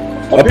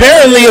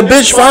 Apparently, a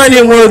bitch find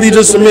him worthy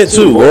to submit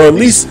to, or at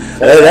least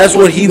that's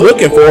what he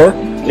looking for.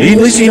 At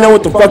least he know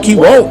what the fuck he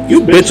want. You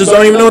bitches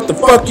don't even know what the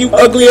fuck you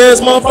ugly ass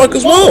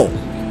motherfuckers want.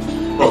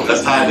 Bro,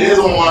 that's how it is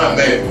online,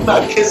 man. You're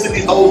not kissing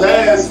these old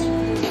ass.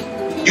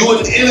 You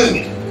an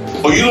enemy.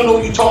 Or you don't know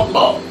what you're talking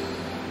about.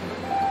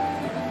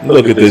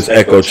 Look at this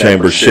echo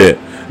chamber shit.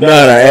 Not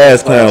an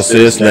ass clown,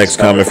 sis. Next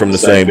comment from the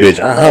same bitch.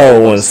 I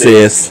heard one,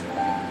 sis.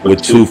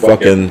 With 2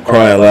 fucking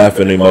crying,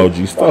 laughing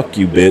emojis. Fuck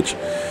you, bitch.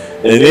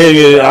 And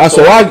then,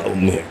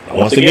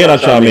 once again, I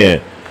chime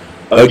in.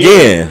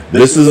 Again,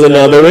 this is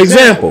another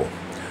example.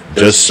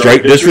 Just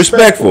straight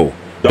disrespectful.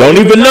 Don't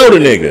even know the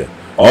nigga.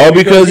 All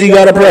because he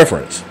got a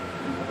preference.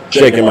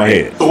 Shaking my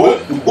head. So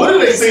what do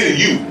they say to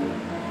you?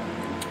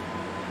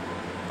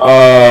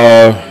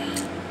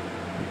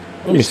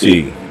 Let me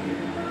see.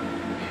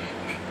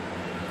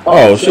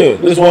 Oh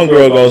shit! This one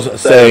girl gonna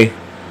say,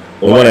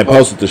 the one that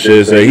posted the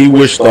shit, say he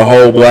wished the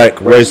whole black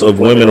race of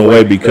women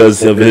away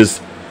because of his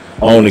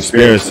own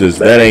experiences.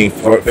 That ain't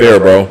fair,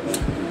 bro.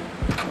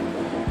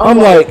 I'm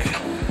like,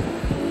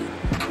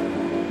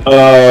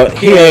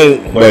 he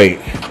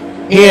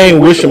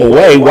ain't wish him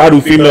away. Why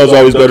do females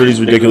always go to these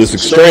ridiculous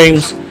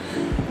extremes?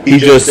 He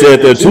just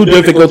said they're too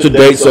difficult to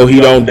date, so he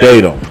don't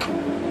date them.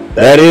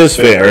 That is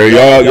fair.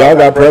 Y'all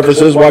got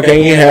preferences. Why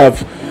can't you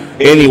have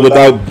any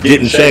without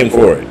getting shamed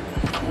for it?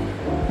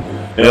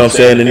 You know what I'm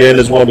saying? And then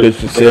this one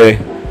bitch would say,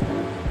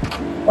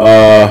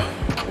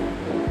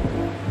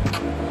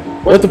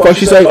 what the fuck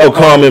she say? Oh,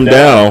 calm him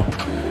down.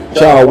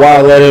 Child,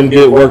 why let him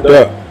get worked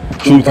up?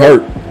 Truth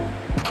hurt.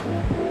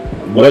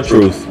 What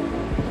truth?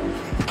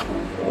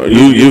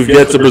 You've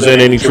yet to present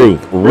any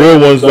truth. Real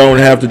ones don't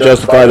have to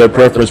justify their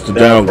preference to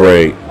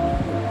downgrade.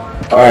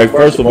 Alright,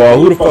 first of all,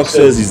 who the fuck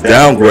says he's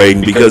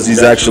downgrading because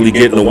he's actually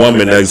getting a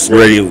woman that's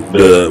willing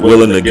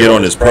to get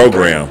on his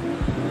program?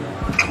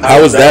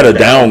 How is that a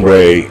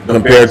downgrade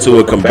compared to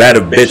a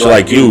combative bitch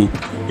like you?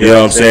 You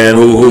know what I'm saying?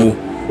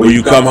 Who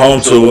you come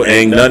home to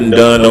ain't nothing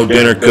done, no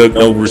dinner cooked,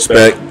 no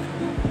respect.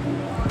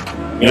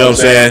 You know what I'm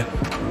saying?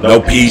 No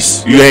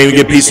peace. You ain't even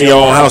get peace in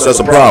your own house, that's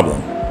a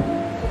problem.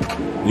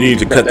 You need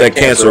to cut that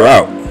cancer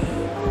out.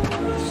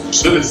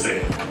 Should have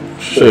said.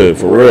 Shit,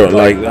 for real.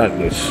 Like,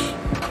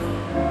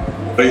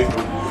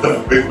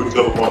 Facebook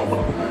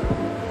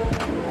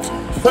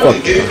tell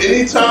them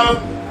anytime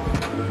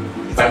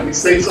we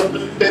say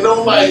something they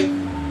don't like,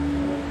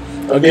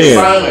 again,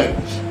 sign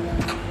language.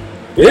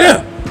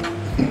 Yeah.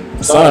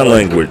 Sign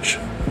language.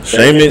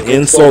 Shaming,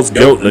 insults,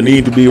 guilt, and the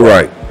need to be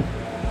right.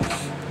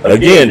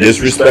 Again,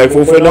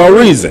 disrespectful for no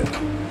reason.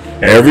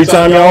 Every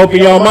time y'all open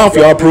your mouth,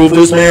 y'all prove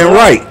this man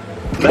right.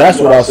 That's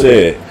what I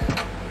said.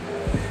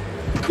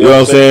 You know what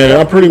I'm saying?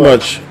 I pretty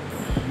much,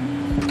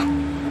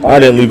 I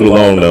didn't leave it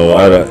alone though.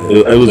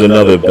 It was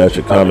another batch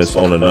of comments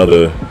on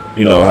another,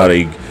 you know, how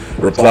they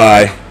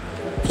reply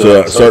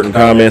to certain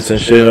comments and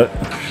shit.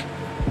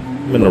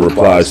 I'm in the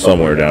replies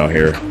somewhere down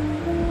here.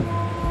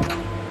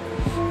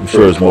 I'm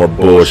sure there's more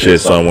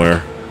bullshit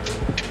somewhere.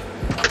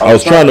 I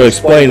was trying to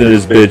explain to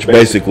this bitch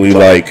basically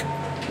like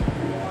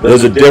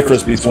there's a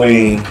difference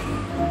between.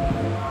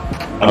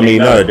 I mean,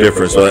 not a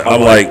difference. But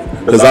I'm like,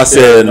 because I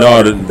said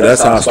no.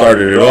 That's how I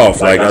started it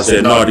off. Like I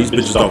said, no, these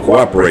bitches don't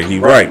cooperate. He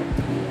right.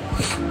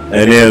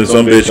 And then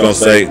some bitch gonna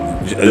say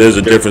there's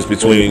a difference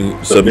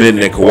between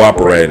submitting and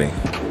cooperating.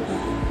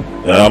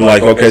 And I'm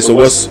like, okay, so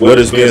what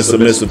is being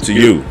submissive to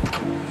you?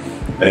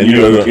 And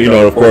you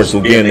know, of course,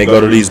 again, they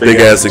go to these big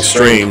ass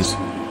extremes.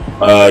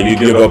 You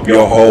give up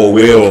your whole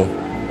will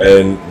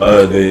and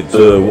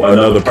to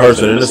another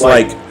person, and it's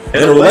like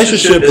in a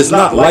relationship, it's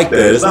not like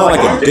that. It's not like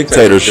a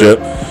dictatorship.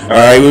 All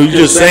right, we're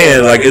just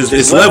saying like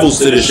it's levels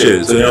to this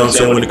shit. So you know what I'm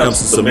saying when it comes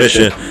to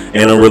submission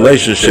in a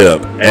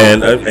relationship,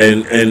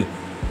 and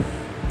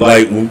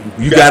like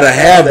you gotta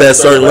have that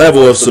certain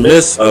level of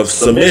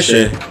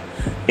submission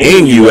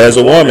in you as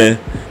a woman.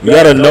 You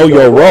gotta know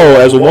your role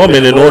as a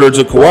woman in order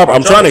to cooperate.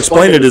 I'm trying to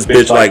explain to this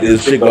bitch like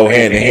this shit go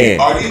hand in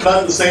hand. Are you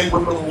not the same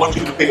women who want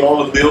you to pay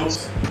all the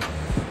bills?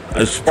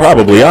 It's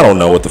probably, I don't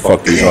know what the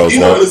fuck these hoes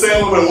want. The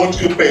same women want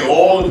you to pay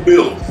all the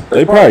bills.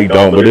 They probably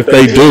don't, but if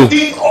they do,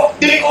 they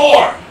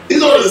are.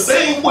 These are the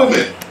same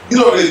women. These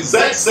are the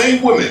exact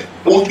same women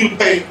who want you to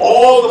pay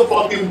all the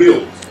fucking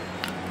bills.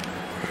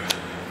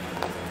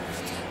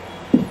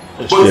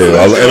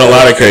 Yeah, in a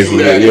lot of cases,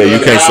 yeah, you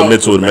can't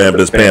submit to a man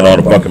that's paying all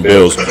the fucking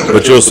bills,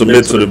 but you'll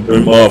submit to the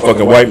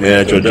motherfucking white man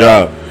at your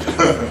job.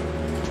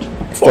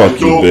 Fuck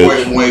you,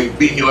 bitch.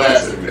 Beating your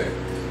ass every day.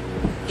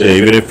 Yeah,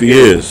 even if he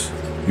is,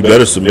 you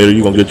better submit or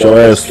you gonna get your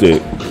ass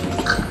kicked.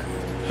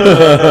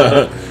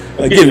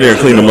 Like, get in there and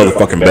clean the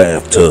motherfucking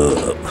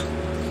bathtub.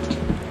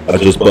 I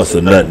just busted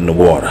a nut in the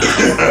water.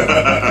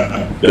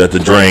 Got to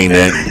drain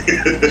that,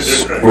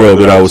 scrub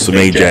it out with some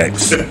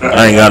Ajax.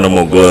 I ain't got no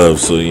more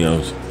gloves, so you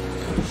know.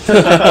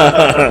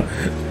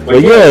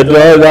 But yeah,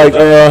 dog, like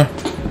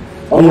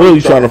I'm really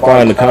trying to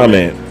find the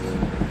comment.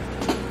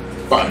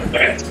 Find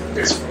that.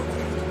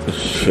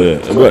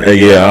 Shit. But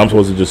yeah, I'm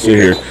supposed to just sit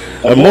here.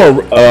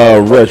 More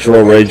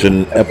retro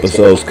raging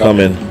episodes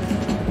coming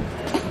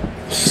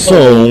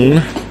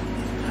soon.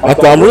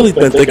 I'm really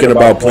been thinking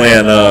about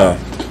playing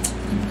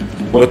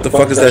what the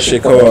fuck is that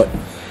shit called?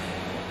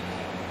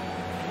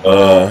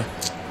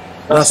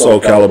 Not Soul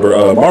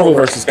Calibur, Marvel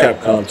vs.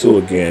 Capcom 2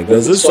 again,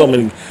 because there's so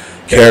many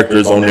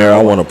characters on there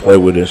I want to play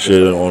with and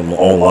shit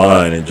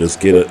online and just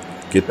get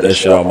that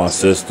shit out of my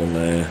system,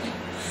 man.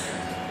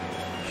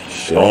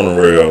 Shit on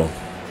the real.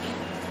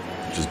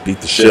 Just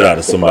beat the shit out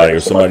of somebody or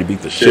somebody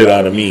beat the shit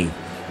out of me.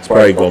 It's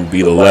probably gonna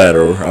be the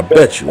latter. I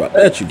bet you,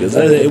 because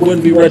it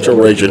wouldn't be retro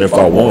raging if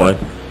I won.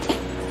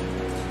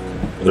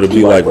 It'll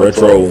be like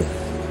retro.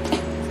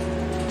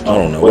 I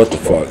don't know what the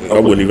fuck. I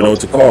wouldn't even know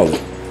what to call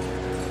it.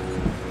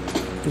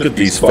 Look at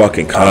these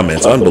fucking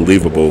comments.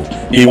 Unbelievable.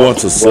 He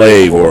wants a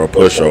slave or a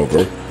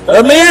pushover.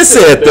 A man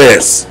said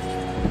this.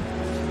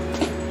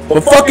 A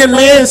fucking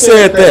man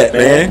said that,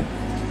 man.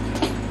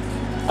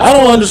 I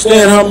don't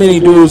understand how many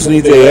dudes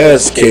need their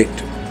ass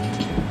kicked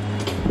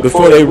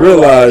before they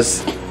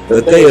realize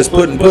that they is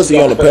putting pussy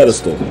on a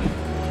pedestal.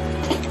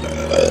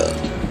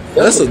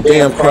 That's a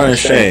damn crying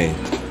shame.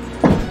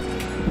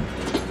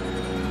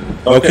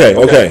 Okay.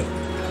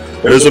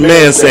 There's a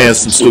man saying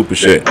some stupid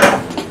shit.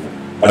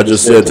 I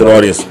just said to the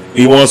audience,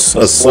 he wants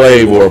a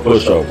slave or a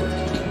pushover.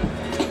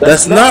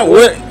 That's not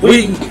what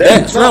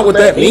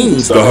that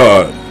means to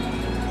her.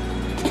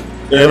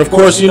 And of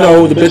course, you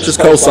know, the bitch is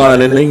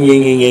co-signing.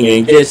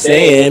 Just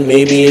saying,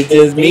 maybe it's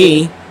just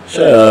me.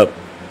 Shut up.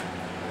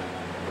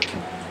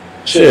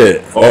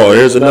 Shit. Oh,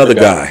 here's another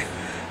guy.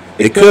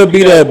 It could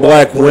be that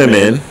black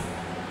women,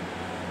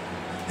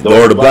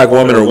 or the black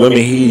woman or women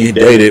he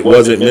dated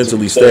wasn't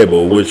mentally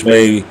stable, which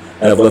may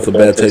have left a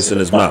bad taste in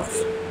his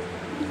mouth.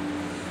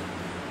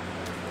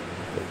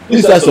 At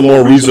least that's a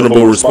more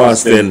reasonable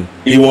response than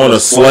he want a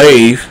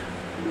slave.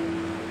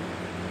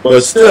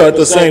 But still, at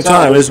the same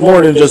time, it's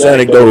more than just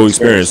anecdotal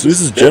experience. This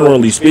is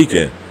generally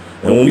speaking.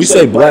 And when we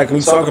say black, we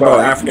talk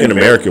about African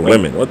American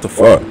women. What the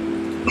fuck?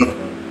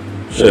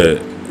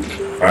 Shit.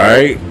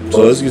 Alright?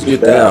 So let's just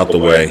get that out the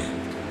way.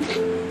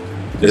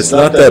 It's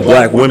not that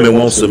black women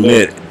won't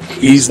submit.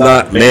 He's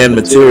not man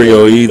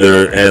material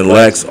either and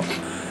lacks...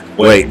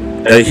 Wait,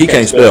 he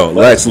can't spell.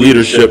 Lacks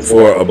leadership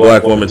for a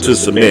black woman to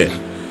submit.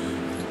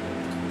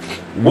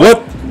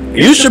 What?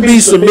 You should be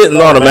submitting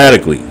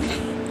automatically.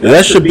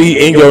 That should be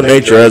in your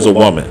nature as a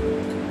woman.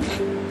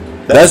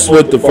 That's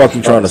what the fuck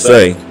you trying to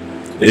say.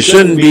 It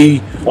shouldn't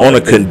be on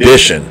a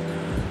condition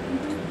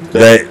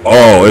that,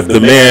 oh, if the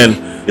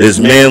man is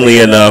manly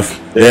enough,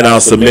 then I'll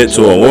submit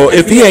to him. Well,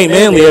 if he ain't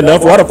manly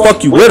enough, why the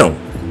fuck you with him?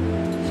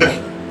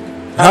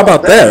 How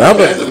about that?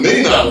 That's a $1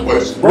 million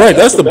question. Right,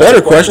 that's the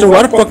better question.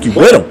 Why the fuck you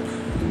with him?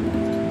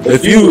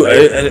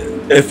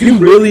 If you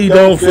really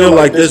don't feel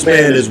like this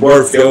man is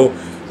worth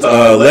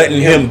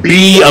letting him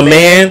be a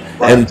man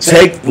and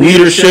take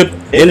leadership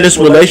in this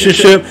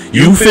relationship,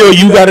 you feel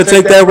you got to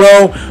take that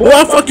role? Well,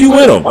 why the fuck you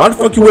with him? Why the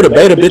fuck you with a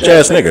beta bitch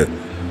ass nigga?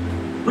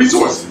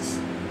 Resources.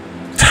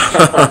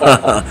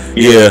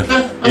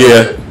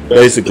 Yeah,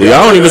 basically.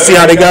 I don't even see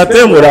how they got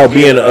them without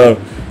being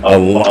a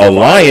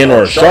lion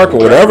or a shark or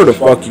whatever the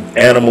fuck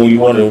animal you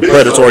want to,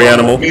 predatory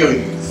animal.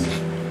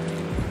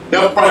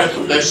 They'll probably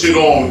put that shit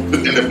on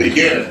in the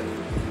beginning,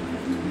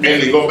 and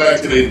they go back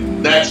to the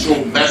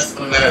natural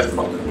masculine ass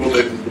fucking role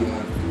they've been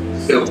doing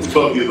since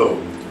 12 years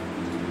old.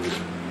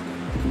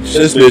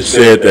 This bitch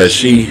said that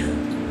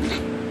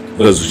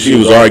because she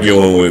was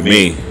arguing with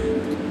me.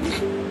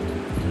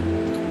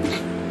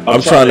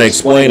 I'm trying to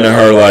explain to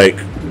her, like,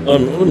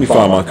 let me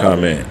find my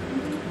comment.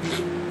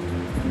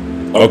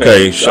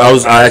 Okay,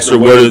 I asked her,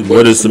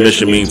 what does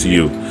submission mean to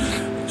you?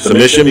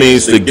 Submission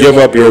means to give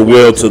up your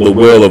will to the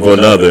will of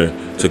another.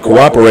 To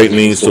cooperate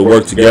means to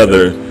work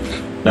together.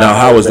 Now,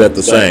 how is that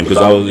the same? Because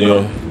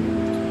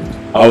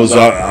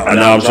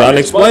now I'm trying to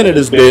explain to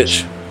this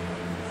bitch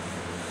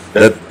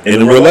that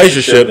in a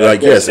relationship,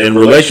 like, yes, in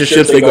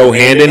relationships they go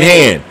hand in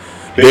hand.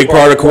 Big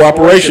part of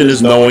cooperation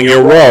is knowing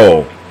your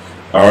role.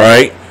 All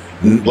right.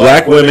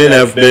 Black women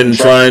have been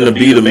trying to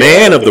be the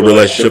man of the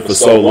relationship for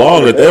so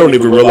long that they don't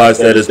even realize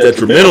that it's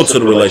detrimental to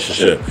the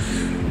relationship.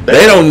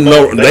 They don't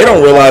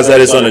realize that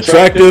it's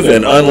unattractive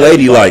and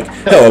unladylike.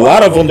 Hell, a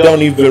lot of them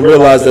don't even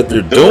realize that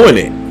they're doing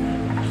it.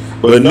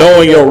 But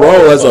knowing your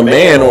role as a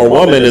man or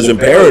woman is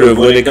imperative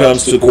when it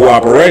comes to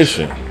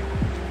cooperation.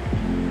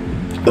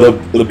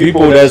 The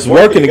people that's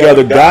working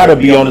together gotta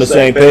be on the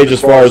same page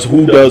as far as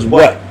who does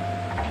what.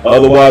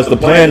 Otherwise, the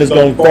plan is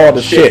going to fall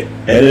to shit.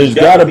 And there's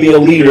got to be a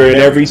leader in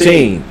every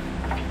team.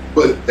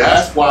 But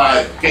that's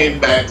why it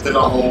came back to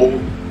the whole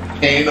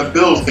paying the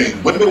bills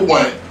thing. Women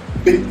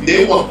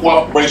they want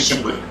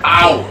cooperation with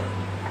power.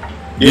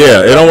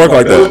 Yeah, it don't work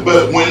like that.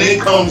 But when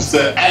it comes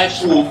to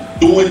actual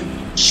doing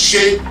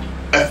shit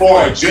as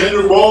far as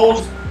gender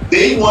roles,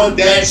 they want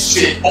that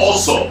shit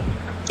also.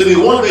 So they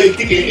want to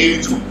kick in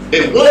 82.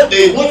 They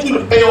want you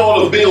to pay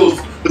all the bills,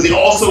 but they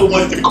also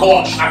want to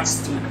call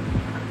shots too.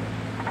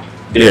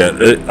 Yeah,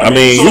 I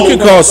mean, so, you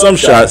can call some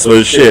shots,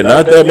 but shit,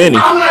 not that many.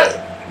 I'm not,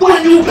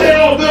 when you pay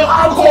all the bills,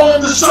 I'm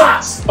calling the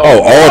shots. Oh,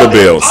 all the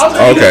bills.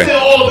 Okay.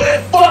 All of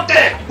that. Fuck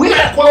that. We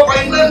not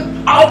cooperating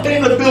nothing. I'll pay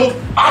the bills.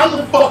 I'm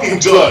the fucking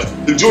judge,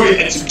 the jury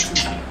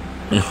executioner.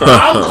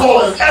 I'm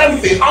calling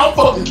everything. I'm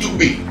fucking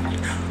QB.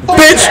 Fuck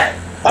bitch, that.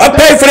 I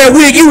paid for that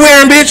wig you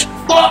wearing, bitch.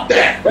 Fuck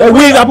that. That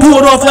wig I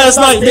pulled off last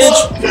night,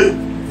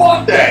 bitch.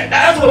 Fuck that.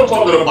 That's what I'm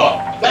talking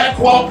about. That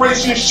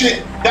cooperation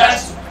shit,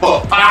 that's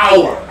for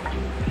power.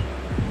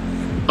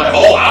 Like,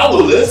 oh, I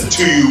will listen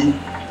to you,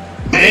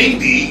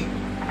 maybe,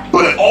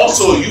 but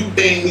also you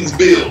paying these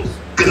bills.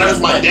 Because that's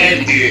what my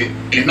daddy did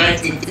in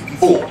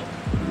 1954.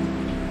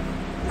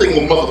 Think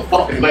of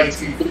motherfucking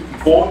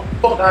 1954.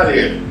 Fuck out of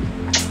here.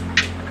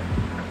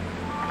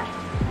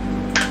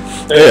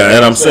 Yeah,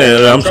 and I'm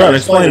trying to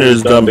explain to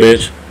this dumb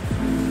bitch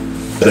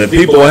that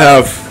people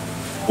have,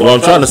 what I'm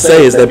trying to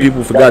say is that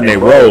people forgotten their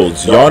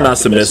roles. Y'all not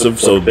submissive,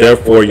 so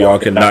therefore y'all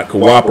cannot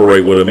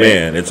cooperate with a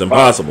man. It's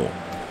impossible.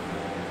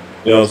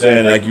 You know what I'm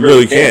saying? Like, you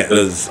really can't,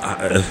 because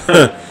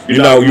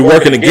you're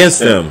working against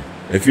them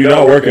if you're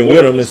not working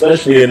with them,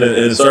 especially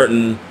in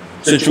certain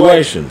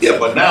situations. Yeah,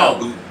 but now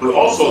we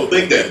also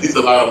think that there's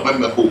a lot of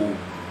women who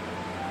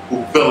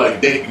feel like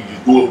they can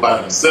just do it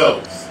by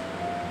themselves.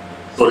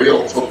 So they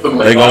also feel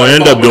like they're gonna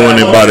end up doing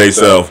it by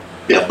themselves.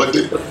 Yeah, but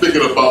they're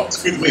thinking about,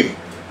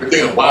 they're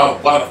thinking, why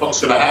the fuck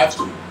should I have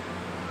to?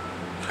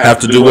 Have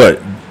to do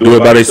what? Do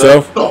it by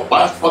themselves? No,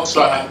 why the fuck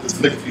should I have this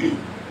nigga for you?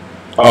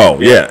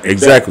 Oh, yeah,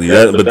 exactly.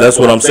 But that's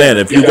what I'm saying.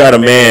 If you got a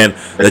man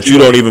that you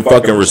don't even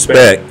fucking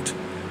respect,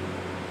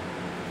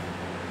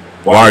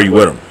 why are you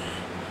with him?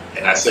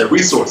 And I said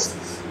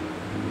resources.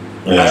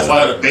 Yeah. That's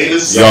why the beta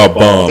y'all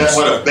bums. That's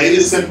why the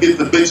beta simp get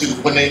the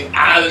bitches when they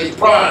out of their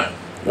prime.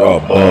 Y'all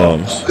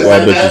bums.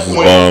 Y'all bitches is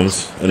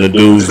bums. And the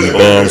dudes is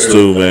bums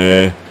too,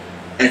 man.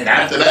 And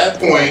after that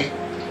point,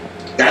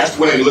 that's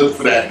when they look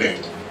for that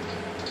nigga.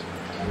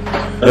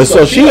 And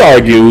so she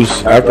argues,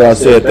 after I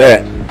said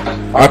that,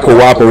 I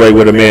cooperate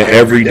with a man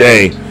every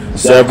day,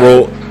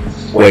 several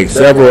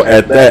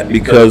at that,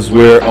 because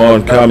we're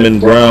on common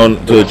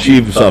ground to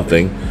achieve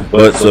something.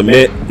 But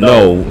submit,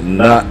 no,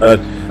 not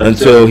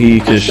until he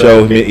can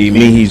show me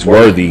he's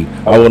worthy.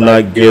 I will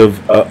not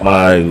give up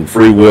my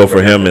free will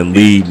for him and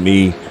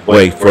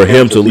for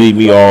him to lead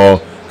me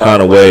all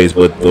kind of ways,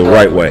 but the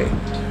right way.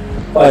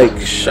 Like,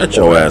 shut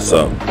your ass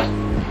up.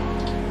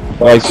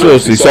 Like,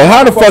 seriously. So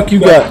how the fuck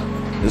you got?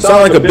 It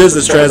sounds like a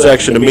business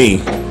transaction to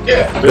me.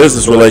 Yeah.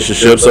 Business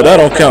relationship, so that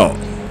don't count.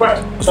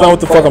 That's not what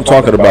the fuck I'm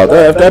talking about.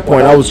 At that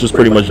point, I was just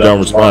pretty much done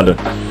responding.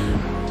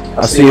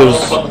 I see it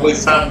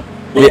was.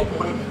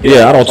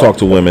 Yeah, I don't talk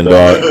to women,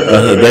 dog.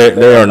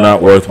 They are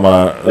not worth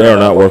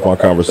my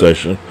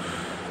conversation.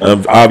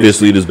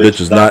 Obviously, this bitch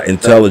is not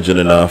intelligent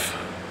enough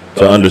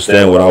to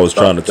understand what I was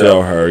trying to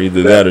tell her.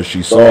 Either that, or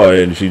she saw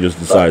it and she just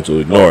decided to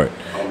ignore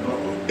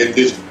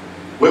it.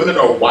 Women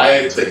are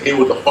wired to hear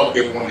what the fuck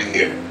they want to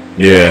hear.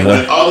 Yeah. And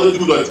when other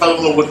dudes are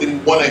telling them what they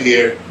want to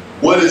hear,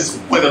 what is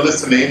the point of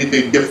listening to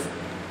anything different?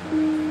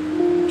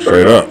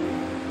 Straight up.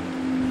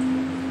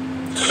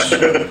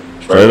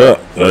 Straight up.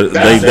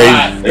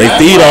 They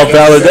feed off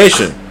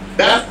validation.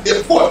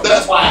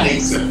 That's why I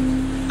hate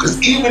them.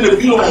 Because even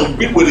if you don't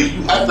agree with it,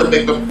 you have to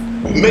make them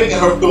making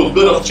her feel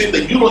good on shit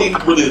that you don't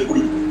even really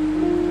agree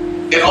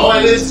with. And all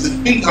that is to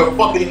feed her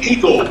fucking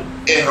ego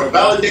and her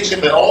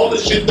validation and all the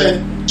shit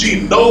that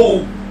she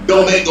know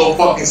don't make no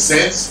fucking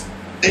sense.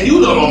 And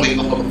you know don't make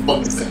no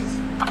motherfucking sense.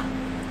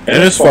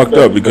 And it's fucked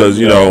up because,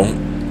 you know,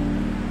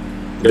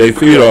 they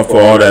feed off of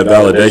all that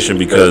validation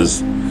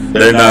because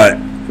they're not,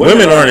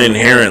 women aren't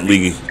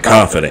inherently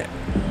confident.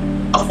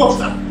 Of course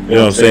not. You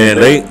know what I'm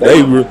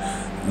saying?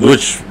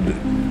 Which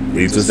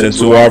leads us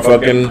into our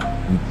fucking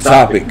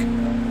topic.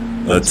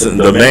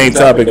 The main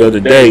topic of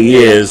the day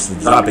is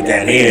the topic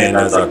at hand,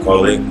 as I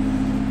call it.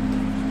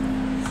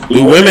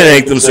 Do women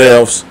hate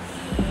themselves?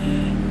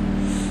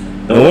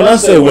 And when I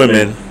say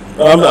women,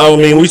 I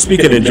mean we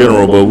speaking in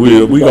general, but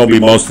we gonna be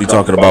mostly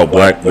talking about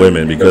black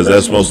women because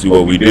that's mostly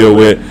what we deal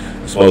with.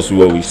 It's mostly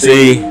what we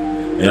see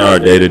in our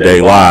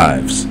day-to-day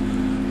lives.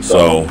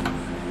 So,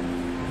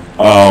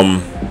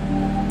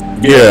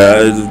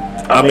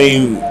 yeah, I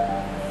mean,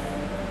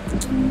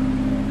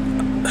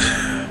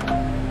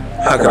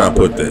 how can I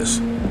put this?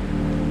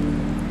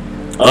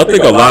 I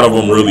think a lot of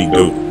them really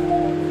do.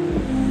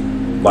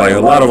 Like, a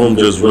lot of them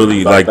just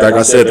really, like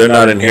I said, they're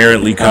not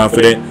inherently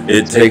confident.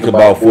 It takes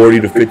about 40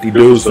 to 50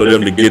 dudes for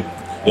them to get,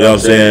 you know what I'm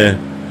saying,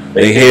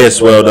 their head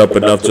swelled up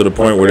enough to the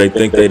point where they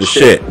think they the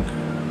shit.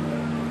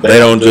 They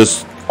don't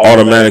just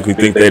automatically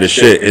think they the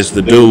shit. It's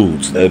the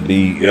dudes that be,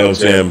 you know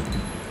what I'm saying,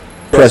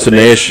 pressing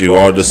the issue,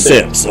 or the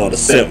simps, or the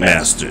simp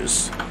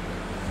masters.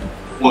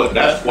 Well,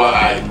 that's why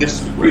I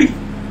disagree.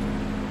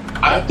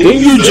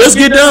 Didn't you just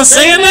get done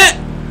saying that?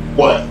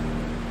 What?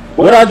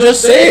 What I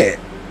just said.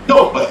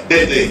 No, but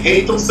they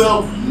hate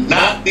themselves.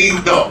 Not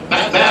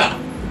now.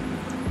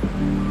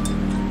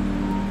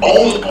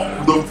 Only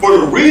for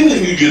the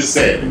reason you just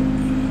said it.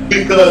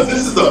 Because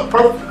this is the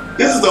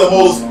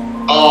most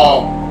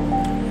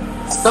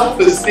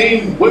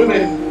self-esteem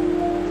women,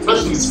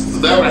 especially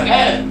sisters, ever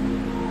had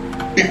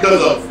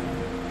because of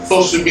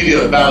social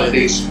media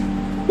validation.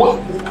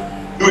 What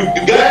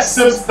you got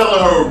simps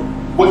telling her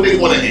what they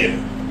want to hear.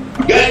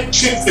 You got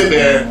chicks in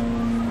there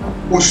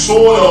who's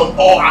showing them,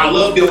 oh, I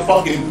love your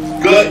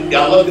fucking gut,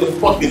 I love your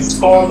fucking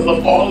scars, I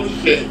love all this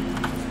shit.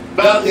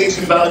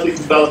 Validation.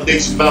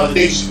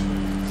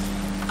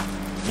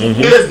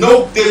 Mm-hmm. There's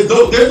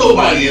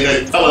nobody in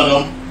there telling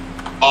them,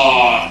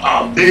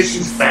 bitch,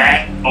 you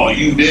fat, or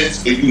you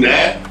this, or you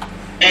that.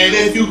 And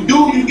if you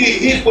do, you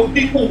get hit with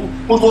people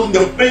who's going to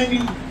defend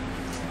you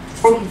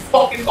from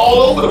fucking all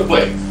over the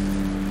place.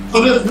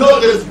 So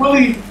there's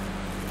really,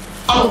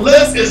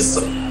 unless it's,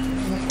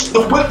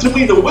 to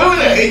me, the women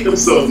that hate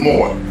themselves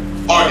more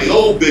are the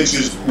old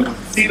bitches who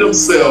see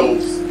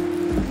themselves,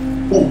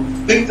 who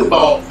think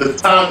about the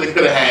time they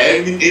could have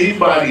had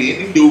anybody,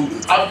 any dude, the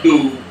top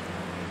dude,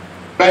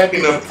 back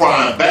in their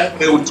prime, back when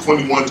they were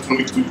 21,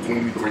 22,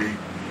 23,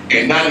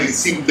 and now they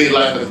see what their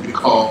life has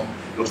become.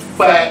 You're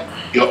fat,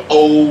 you're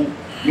old,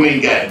 you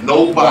ain't got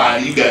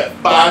nobody, you got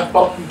 5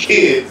 fucking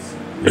kids.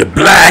 You're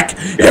black,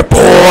 you're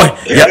poor,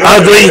 you're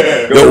ugly,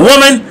 you're a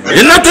woman,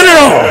 you're nothing at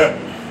all.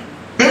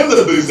 Them are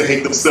the bitches that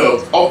hate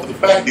themselves off the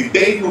fact that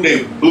they knew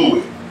they blew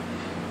it.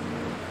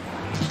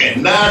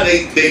 And now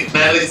they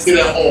sit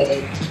at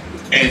home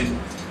and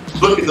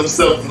look at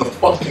themselves in the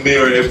fucking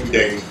mirror every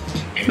day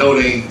and know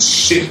they ain't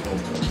shit no more.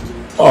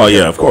 Oh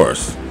yeah, of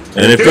course.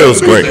 And it feels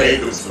great.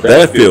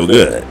 That feels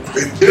good.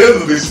 They're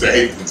the bitches that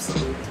hate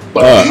themselves.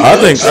 I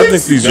think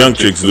these young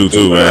chicks do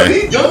too, man.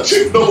 These young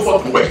chicks don't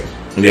fucking way.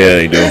 Yeah,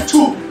 they do. It's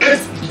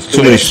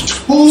too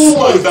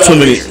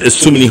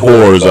many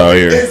whores out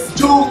here.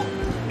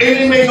 And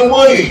they make no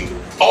money.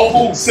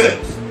 All who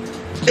sense.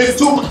 It's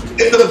too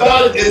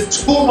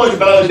much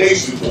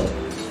validation for them.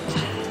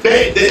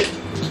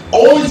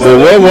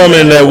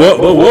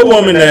 What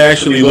woman that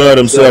actually love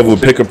themselves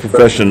would pick a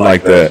profession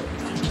like that?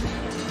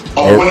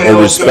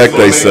 Or respect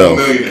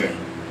themselves?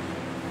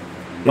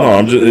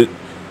 No,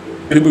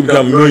 people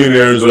become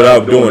millionaires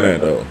without doing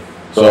that though.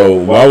 So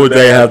why would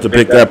they have to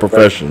pick that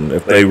profession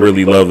if they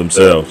really love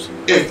themselves?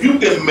 If you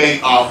can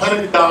make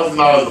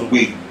 $100,000 a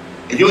week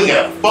and you ain't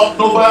gotta fuck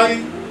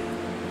nobody,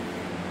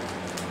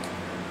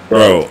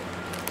 bro,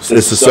 it's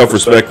a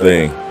self-respect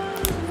thing.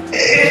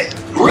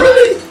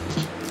 Really?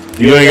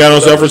 You ain't got no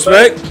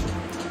self-respect?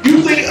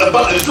 You think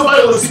if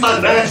somebody would see my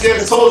nasty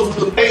ass toes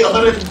would pay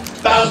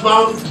 $100,000 a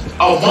month?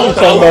 I'm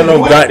talking about no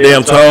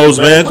goddamn toes,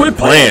 man. Quit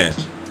playing.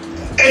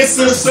 It's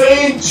the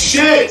same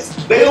shit.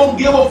 They don't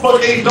give a fuck.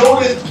 They know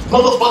that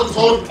motherfuckers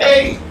gonna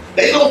pay.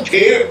 They don't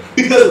care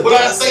because what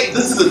I say,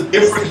 this is a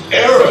different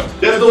era.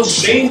 There's no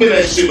shame in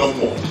that shit no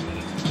more.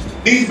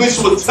 These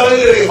bitches would tell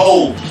you they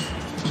hoes.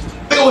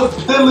 They would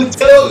literally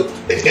tell you.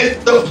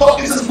 The fuck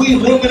is this? We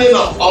living in the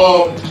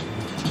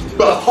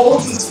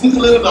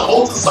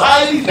whole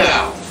society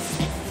now.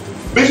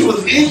 Bitch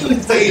was easily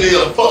tell you they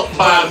done fuck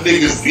 5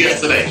 niggas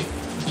yesterday.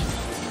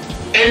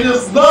 And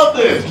there's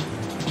nothing.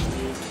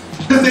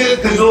 Cause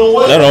you know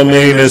what? That don't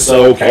mean it's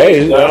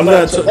okay.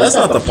 That's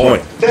not the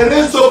point. That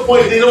is the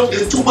point.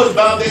 It's too much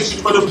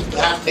validation for them to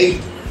have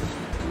hate.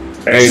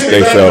 Hate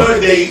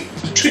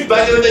themselves. Trick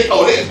back in the day,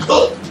 oh,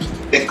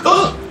 they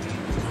cook.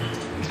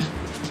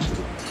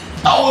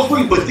 I was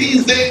free, but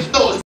these days, no,